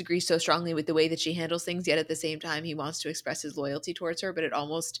think, disagrees so strongly with the way that she handles things, yet at the same time, he wants to express his loyalty towards her, but it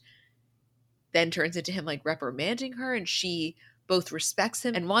almost then turns into him like reprimanding her, and she both respects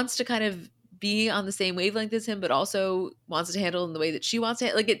him and wants to kind of be on the same wavelength as him, but also wants to handle in the way that she wants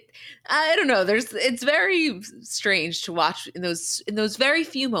to. Like it, I don't know. It's very strange to watch in those very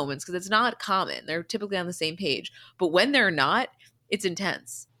few moments because it's not common. They're typically on the same page, but when they're not, it's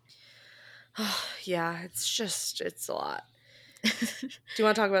intense. Yeah, it's a lot. Do you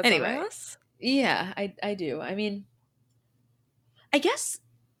want to talk about something else? Yeah, I do. I mean, I guess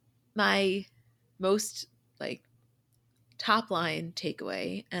my most like top line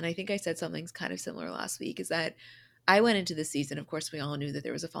takeaway, and I think I said something kind of similar last week, is that I went into this season, of course, we all knew that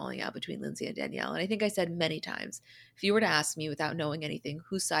there was a falling out between Lindsay and Danielle. And I think I said many times, if you were to ask me without knowing anything,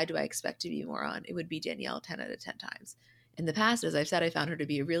 whose side do I expect to be more on, it would be Danielle 10 out of 10 times. In the past, as I've said, I found her to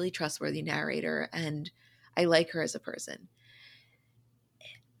be a really trustworthy narrator, and I like her as a person.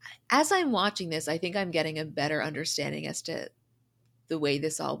 As I'm watching this, I think I'm getting a better understanding as to the way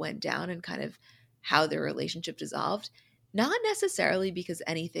this all went down and kind of how their relationship dissolved. Not necessarily because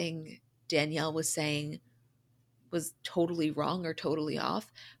anything Danielle was saying was totally wrong or totally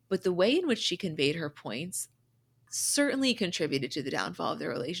off, but the way in which she conveyed her points certainly contributed to the downfall of their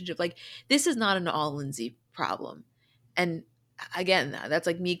relationship. Like, this is not an all Lindsay problem. And again, that's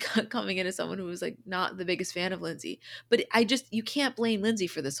like me coming in as someone who was like not the biggest fan of Lindsay. But you can't blame Lindsay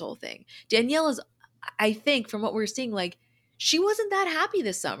for this whole thing. Danielle is, I think, from what we're seeing, like, she wasn't that happy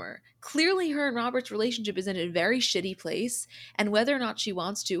this summer. Clearly, her and Robert's relationship is in a very shitty place. And whether or not she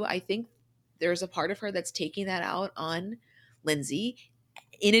wants to, I think there's a part of her that's taking that out on Lindsay,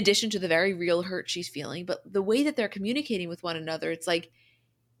 in addition to the very real hurt she's feeling. But the way that they're communicating with one another, it's like,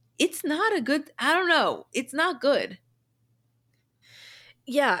 it's not a good, I don't know, it's not good.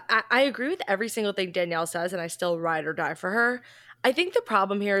 Yeah, I agree with every single thing Danielle says, and I still ride or die for her. I think the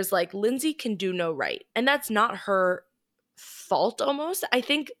problem here is like Lindsay can do no right, and that's not her fault almost. I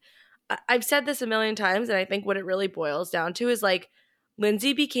think I've said this a million times, and I think what it really boils down to is like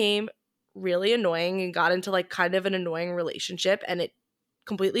Lindsay became really annoying and got into like kind of an annoying relationship, and it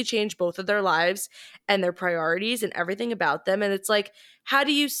completely changed both of their lives and their priorities and everything about them. And it's like, how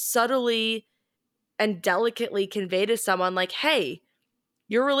do you subtly and delicately convey to someone like, hey,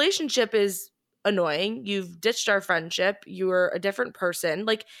 your relationship is annoying. You've ditched our friendship. You're a different person.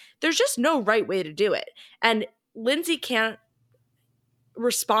 Like, there's just no right way to do it. And Lindsay can't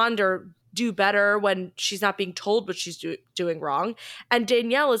respond or do better when she's not being told what she's doing wrong. And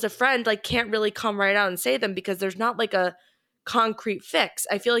Danielle, as a friend, like, can't really come right out and say them because there's not like a concrete fix.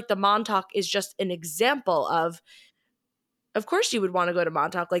 I feel like the Montauk is just an example of course you would want to go to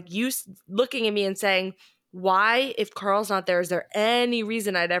Montauk. Like, you looking at me and saying, why, if Carl's not there, is there any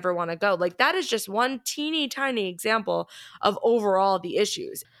reason I'd ever want to go? Like, that is just one teeny tiny example of overall the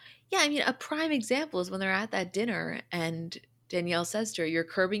issues. Yeah, I mean, a prime example is when they're at that dinner and Danielle says to her, you're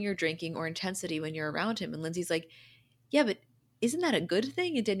curbing your drinking or intensity when you're around him. And Lindsay's like, yeah, but isn't that a good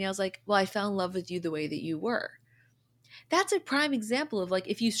thing? And Danielle's like, well, I fell in love with you the way that you were. That's a prime example of like,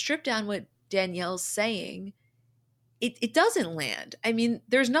 if you strip down what Danielle's saying, it doesn't land. I mean,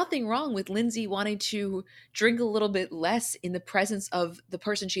 there's nothing wrong with Lindsay wanting to drink a little bit less in the presence of the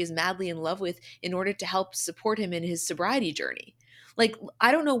person she is madly in love with in order to help support him in his sobriety journey. Like,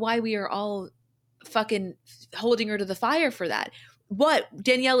 I don't know why we are all fucking holding her to the fire for that. What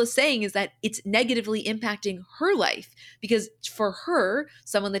Danielle is saying is that it's negatively impacting her life because for her,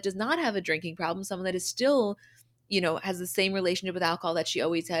 someone that does not have a drinking problem, someone that is still, has the same relationship with alcohol that she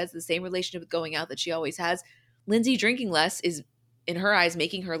always has, the same relationship with going out that she always has, Lindsay drinking less is, in her eyes,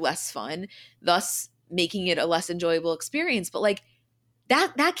 making her less fun, thus making it a less enjoyable experience. But like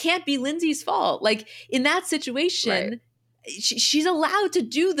that can't be Lindsay's fault. Like, in that situation, right, she's allowed to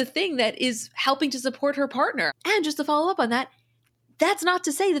do the thing that is helping to support her partner. And just to follow up on that, that's not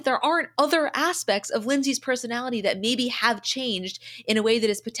to say that there aren't other aspects of Lindsay's personality that maybe have changed in a way that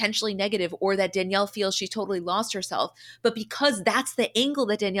is potentially negative, or that Danielle feels she's totally lost herself. But because that's the angle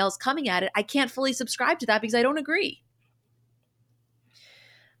that Danielle's coming at it, I can't fully subscribe to that because I don't agree.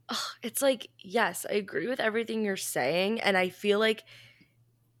 It's like, yes, I agree with everything you're saying. And I feel like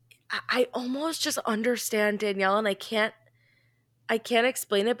I almost just understand Danielle, and I can't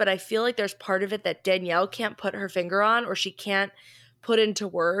explain it, but I feel like there's part of it that Danielle can't put her finger on, or she can't put into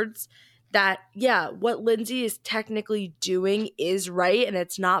words that, yeah, what Lindsay is technically doing is right and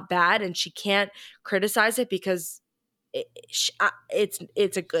it's not bad, and she can't criticize it because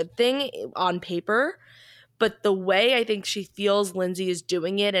it's a good thing on paper. But the way I think she feels Lindsay is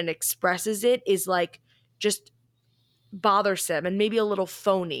doing it and expresses it is like just bothersome and maybe a little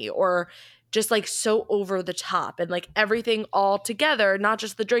phony, or just like so over the top, and like everything all together, not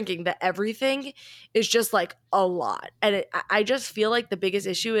just the drinking, that everything is just like a lot. And I just feel like the biggest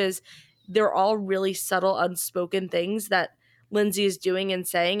issue is they're all really subtle, unspoken things that Lindsay is doing and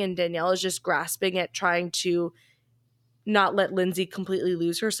saying, and Danielle is just grasping at trying to not let Lindsay completely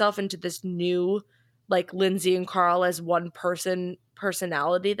lose herself into this new, like, Lindsay and Carl as one person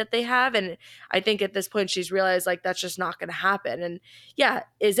personality that they have. And I think at this point she's realized like that's just not going to happen. And yeah,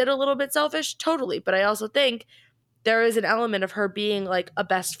 is it a little bit selfish? Totally. But I also think there is an element of her being like a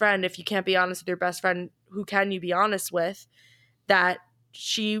best friend. If you can't be honest with your best friend, who can you be honest with? That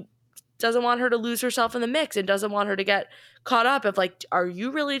she doesn't want her to lose herself in the mix and doesn't want her to get caught up of like, are you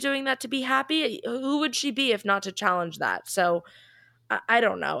really doing that to be happy? Who would she be if not to challenge that? So I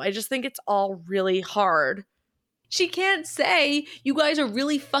don't know. I just think it's all really hard. She can't say, you guys are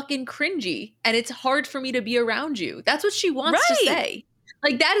really fucking cringy and it's hard for me to be around you. That's what she wants to say.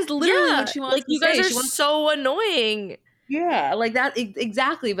 Like, that is literally what she wants to say. You guys are so annoying. Yeah, like that.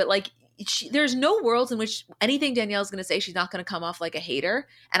 Exactly. But like, there's no worlds in which anything Danielle's going to say, she's not going to come off like a hater.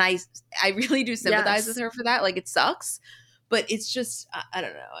 And I really do sympathize with her for that. Like, it sucks. But it's just, I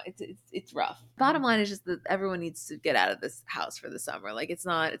don't know. It's rough. Bottom line is just that everyone needs to get out of this house for the summer. Like, it's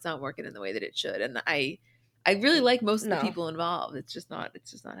not working in the way that it should. And I really like most of the people involved. It's just not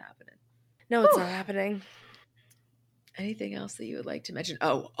happening. No, it's not happening. Anything else that you would like to mention?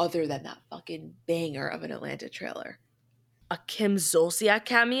 Oh, other than that fucking banger of an Atlanta trailer. A Kim Zolciak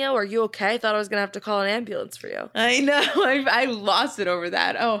cameo? Are you okay? I thought I was going to have to call an ambulance for you. I know. I lost it over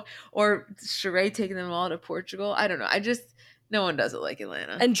that. Oh, or Sheree taking them all to Portugal. I don't know. No one does it like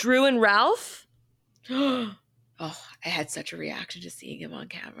Atlanta. And Drew and Ralph? Oh, I had such a reaction to seeing him on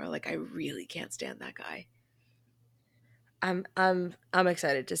camera. Like, I really can't stand that guy. I'm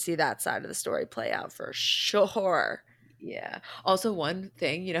excited to see that side of the story play out for sure. Yeah. Also, one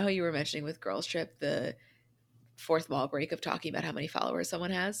thing, you know how you were mentioning with Girls Trip, the fourth wall break of talking about how many followers someone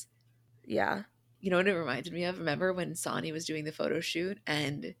has? Yeah. You know what it reminded me of? Remember when Sonny was doing the photo shoot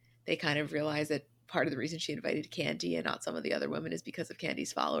and they kind of realized that part of the reason she invited Candy and not some of the other women is because of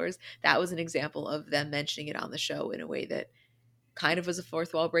Candy's followers? That was an example of them mentioning it on the show in a way that kind of was a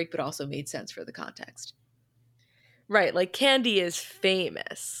fourth wall break, but also made sense for the context. Right. Like, Candy is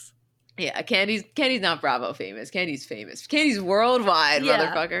famous. Yeah, Candy's not Bravo famous. Candy's famous. Candy's worldwide,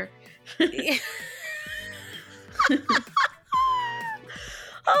 Yeah. motherfucker.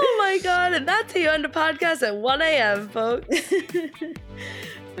 Oh my God. And that's how you end a podcast at 1 a.m., folks.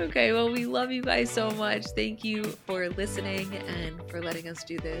 Okay, well, we love you guys so much. Thank you for listening and for letting us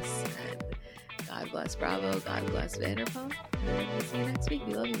do this. And God bless Bravo. God bless Vanderpump. And we'll see you next week.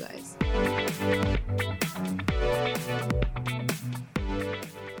 We love you guys.